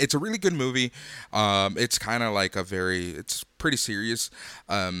is in it. It's a really good movie. It's kind of like it's pretty serious,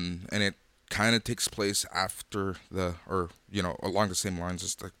 and it kind of takes place after along the same lines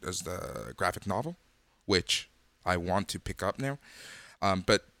as the graphic novel, which I want to pick up now.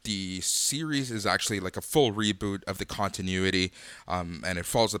 But the series is actually like a full reboot of the continuity, and it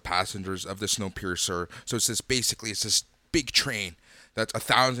follows the passengers of the Snowpiercer. So it's this big train that's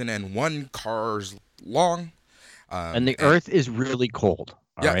 1,001 cars long. And the Earth is really cold.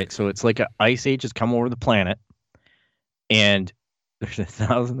 All right. So it's like an ice age has come over the planet, and there's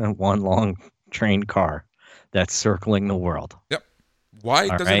 1,001 long train car that's circling the world. Yep.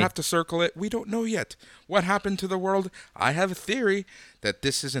 Why does it have to circle it? We don't know yet. What happened to the world? I have a theory that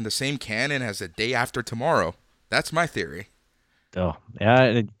this is in the same canon as The Day After Tomorrow. That's my theory. Oh,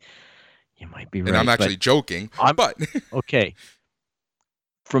 yeah. You might be right. And I'm actually joking. But okay.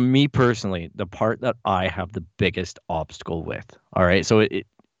 From me personally, the part that I have the biggest obstacle with, all right, so it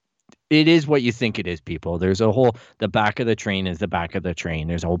is what you think it is, people. There's the back of the train is the back of the train.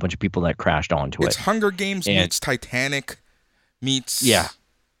 There's a whole bunch of people that crashed onto it. It's Hunger Games meets Titanic meets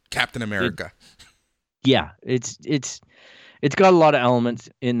Captain America. It's got a lot of elements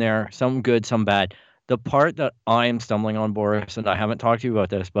in there, some good, some bad. The part that I am stumbling on, Boris, and I haven't talked to you about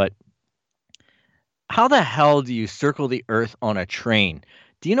this, but how the hell do you circle the Earth on a train?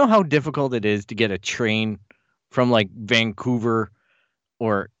 Do you know how difficult it is to get a train from like Vancouver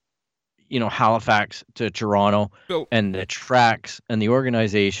or, Halifax to Toronto, and the tracks and the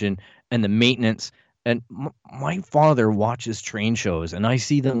organization and the maintenance? And my father watches train shows, and I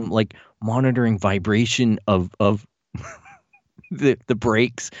see them like monitoring vibration of the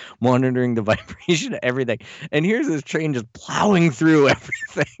brakes, monitoring the vibration of everything. And here's this train just plowing through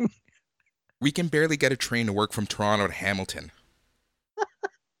everything. We can barely get a train to work from Toronto to Hamilton.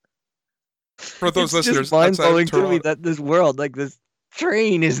 For those listeners, it's mind-blowing to me that this world, like this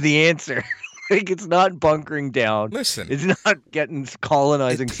train, is the answer. Like, it's not bunkering down. Listen, it's not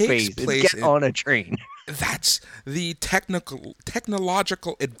colonizing space. It's get on a train. That's the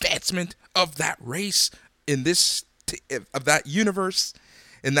technological advancement of that race in of that universe,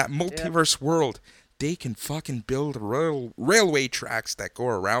 in that multiverse world. They can fucking build railway tracks that go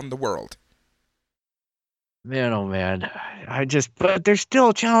around the world. Man, oh man, but they're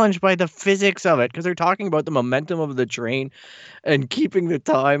still challenged by the physics of it, because they're talking about the momentum of the train and keeping the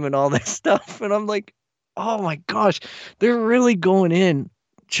time and all this stuff. And I'm like, oh my gosh, they're really going in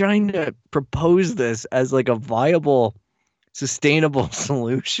trying to propose this as like a viable, sustainable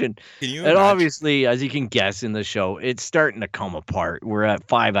solution. And obviously, as you can guess in the show, it's starting to come apart. We're at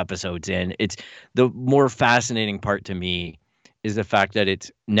 5 episodes in. It's the more fascinating part to me is the fact that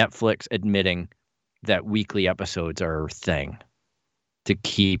it's Netflix admitting that weekly episodes are a thing to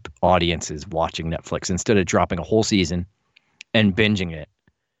keep audiences watching Netflix. Instead of dropping a whole season and binging it,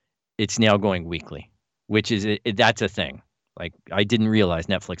 it's now going weekly, which is that's a thing. Like, I didn't realize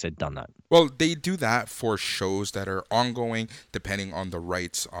Netflix had done that. Well, they do that for shows that are ongoing, depending on the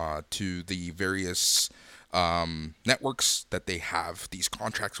rights to the various networks that they have these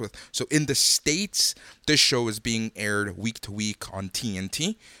contracts with. So in the States, this show is being aired week to week on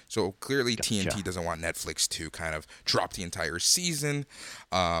TNT. So clearly TNT doesn't want Netflix to kind of drop the entire season.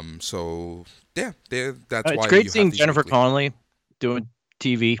 So yeah, that's why it's great seeing Jennifer Connelly doing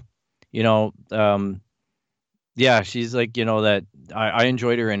TV. Yeah, she's like, that I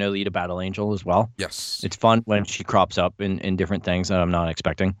enjoyed her in Alita Battle Angel as well. Yes. It's fun when she crops up in different things that I'm not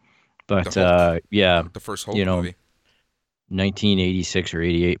expecting. But the first Hulk movie. 1986 or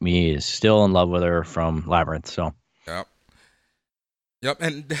 88 me is still in love with her from Labyrinth. So Yep.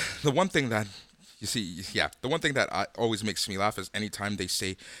 And the one thing that always makes me laugh is anytime they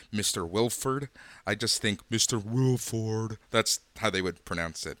say Mr. Wilford, I just think Mr. Wilford. That's how they would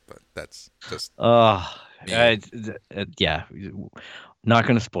pronounce it, but that's just yeah. Not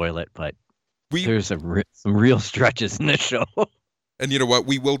going to spoil it, but there's some real stretches in this show. And you know what?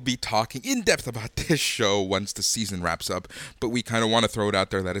 We will be talking in depth about this show once the season wraps up, but we kind of want to throw it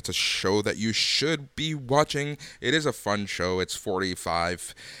out there that it's a show that you should be watching. It is a fun show. It's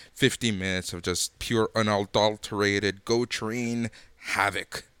 50 minutes of just pure, unadulterated Go Train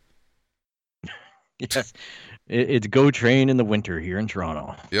havoc. Yes, it's Go Train in the winter here in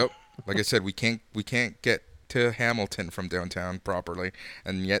Toronto. Yep. Like I said, we can't get to Hamilton from downtown properly,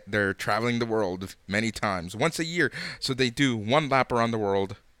 and yet they're traveling the world many times, once a year. So they do one lap around the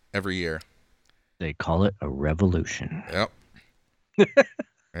world every year. They call it a revolution. Yep.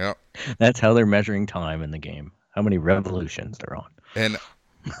 Yep. That's how they're measuring time in the game. How many revolutions they're on. And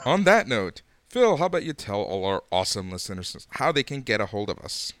on that note, Phil, how about you tell all our awesome listeners how they can get a hold of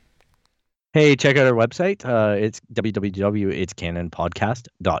us? Hey, check out our website. It's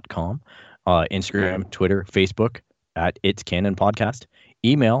www.itscanonpodcast.com. Instagram, Twitter, Facebook at It's Canon Podcast.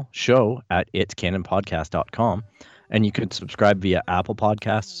 Email show@itscanonpodcast.com. And you can subscribe via Apple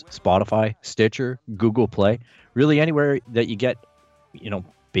Podcasts, Spotify, Stitcher, Google Play, really anywhere that you get,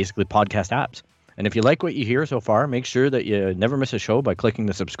 basically podcast apps. And if you like what you hear so far, make sure that you never miss a show by clicking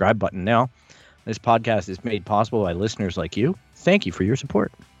the subscribe button now. This podcast is made possible by listeners like you. Thank you for your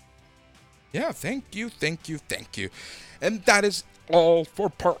support. Yeah, thank you. And that is all for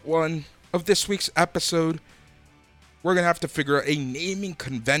part 1 of this week's episode. We're going to have to figure out a naming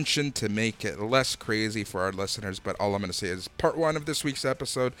convention to make it less crazy for our listeners, but all I'm going to say is part 1 of this week's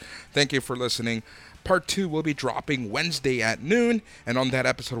episode. Thank you for listening. Part 2 will be dropping Wednesday at noon, and on that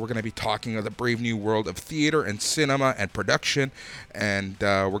episode we're going to be talking of the brave new world of theater and cinema and production, and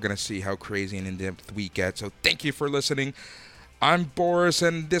we're going to see how crazy and in-depth we get. So thank you for listening. I'm Boris,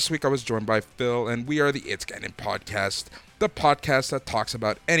 and this week I was joined by Phil, and we are the It's Canon Podcast, the podcast that talks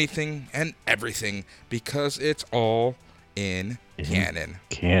about anything and everything because it's all in canon.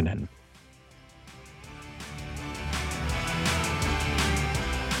 Canon.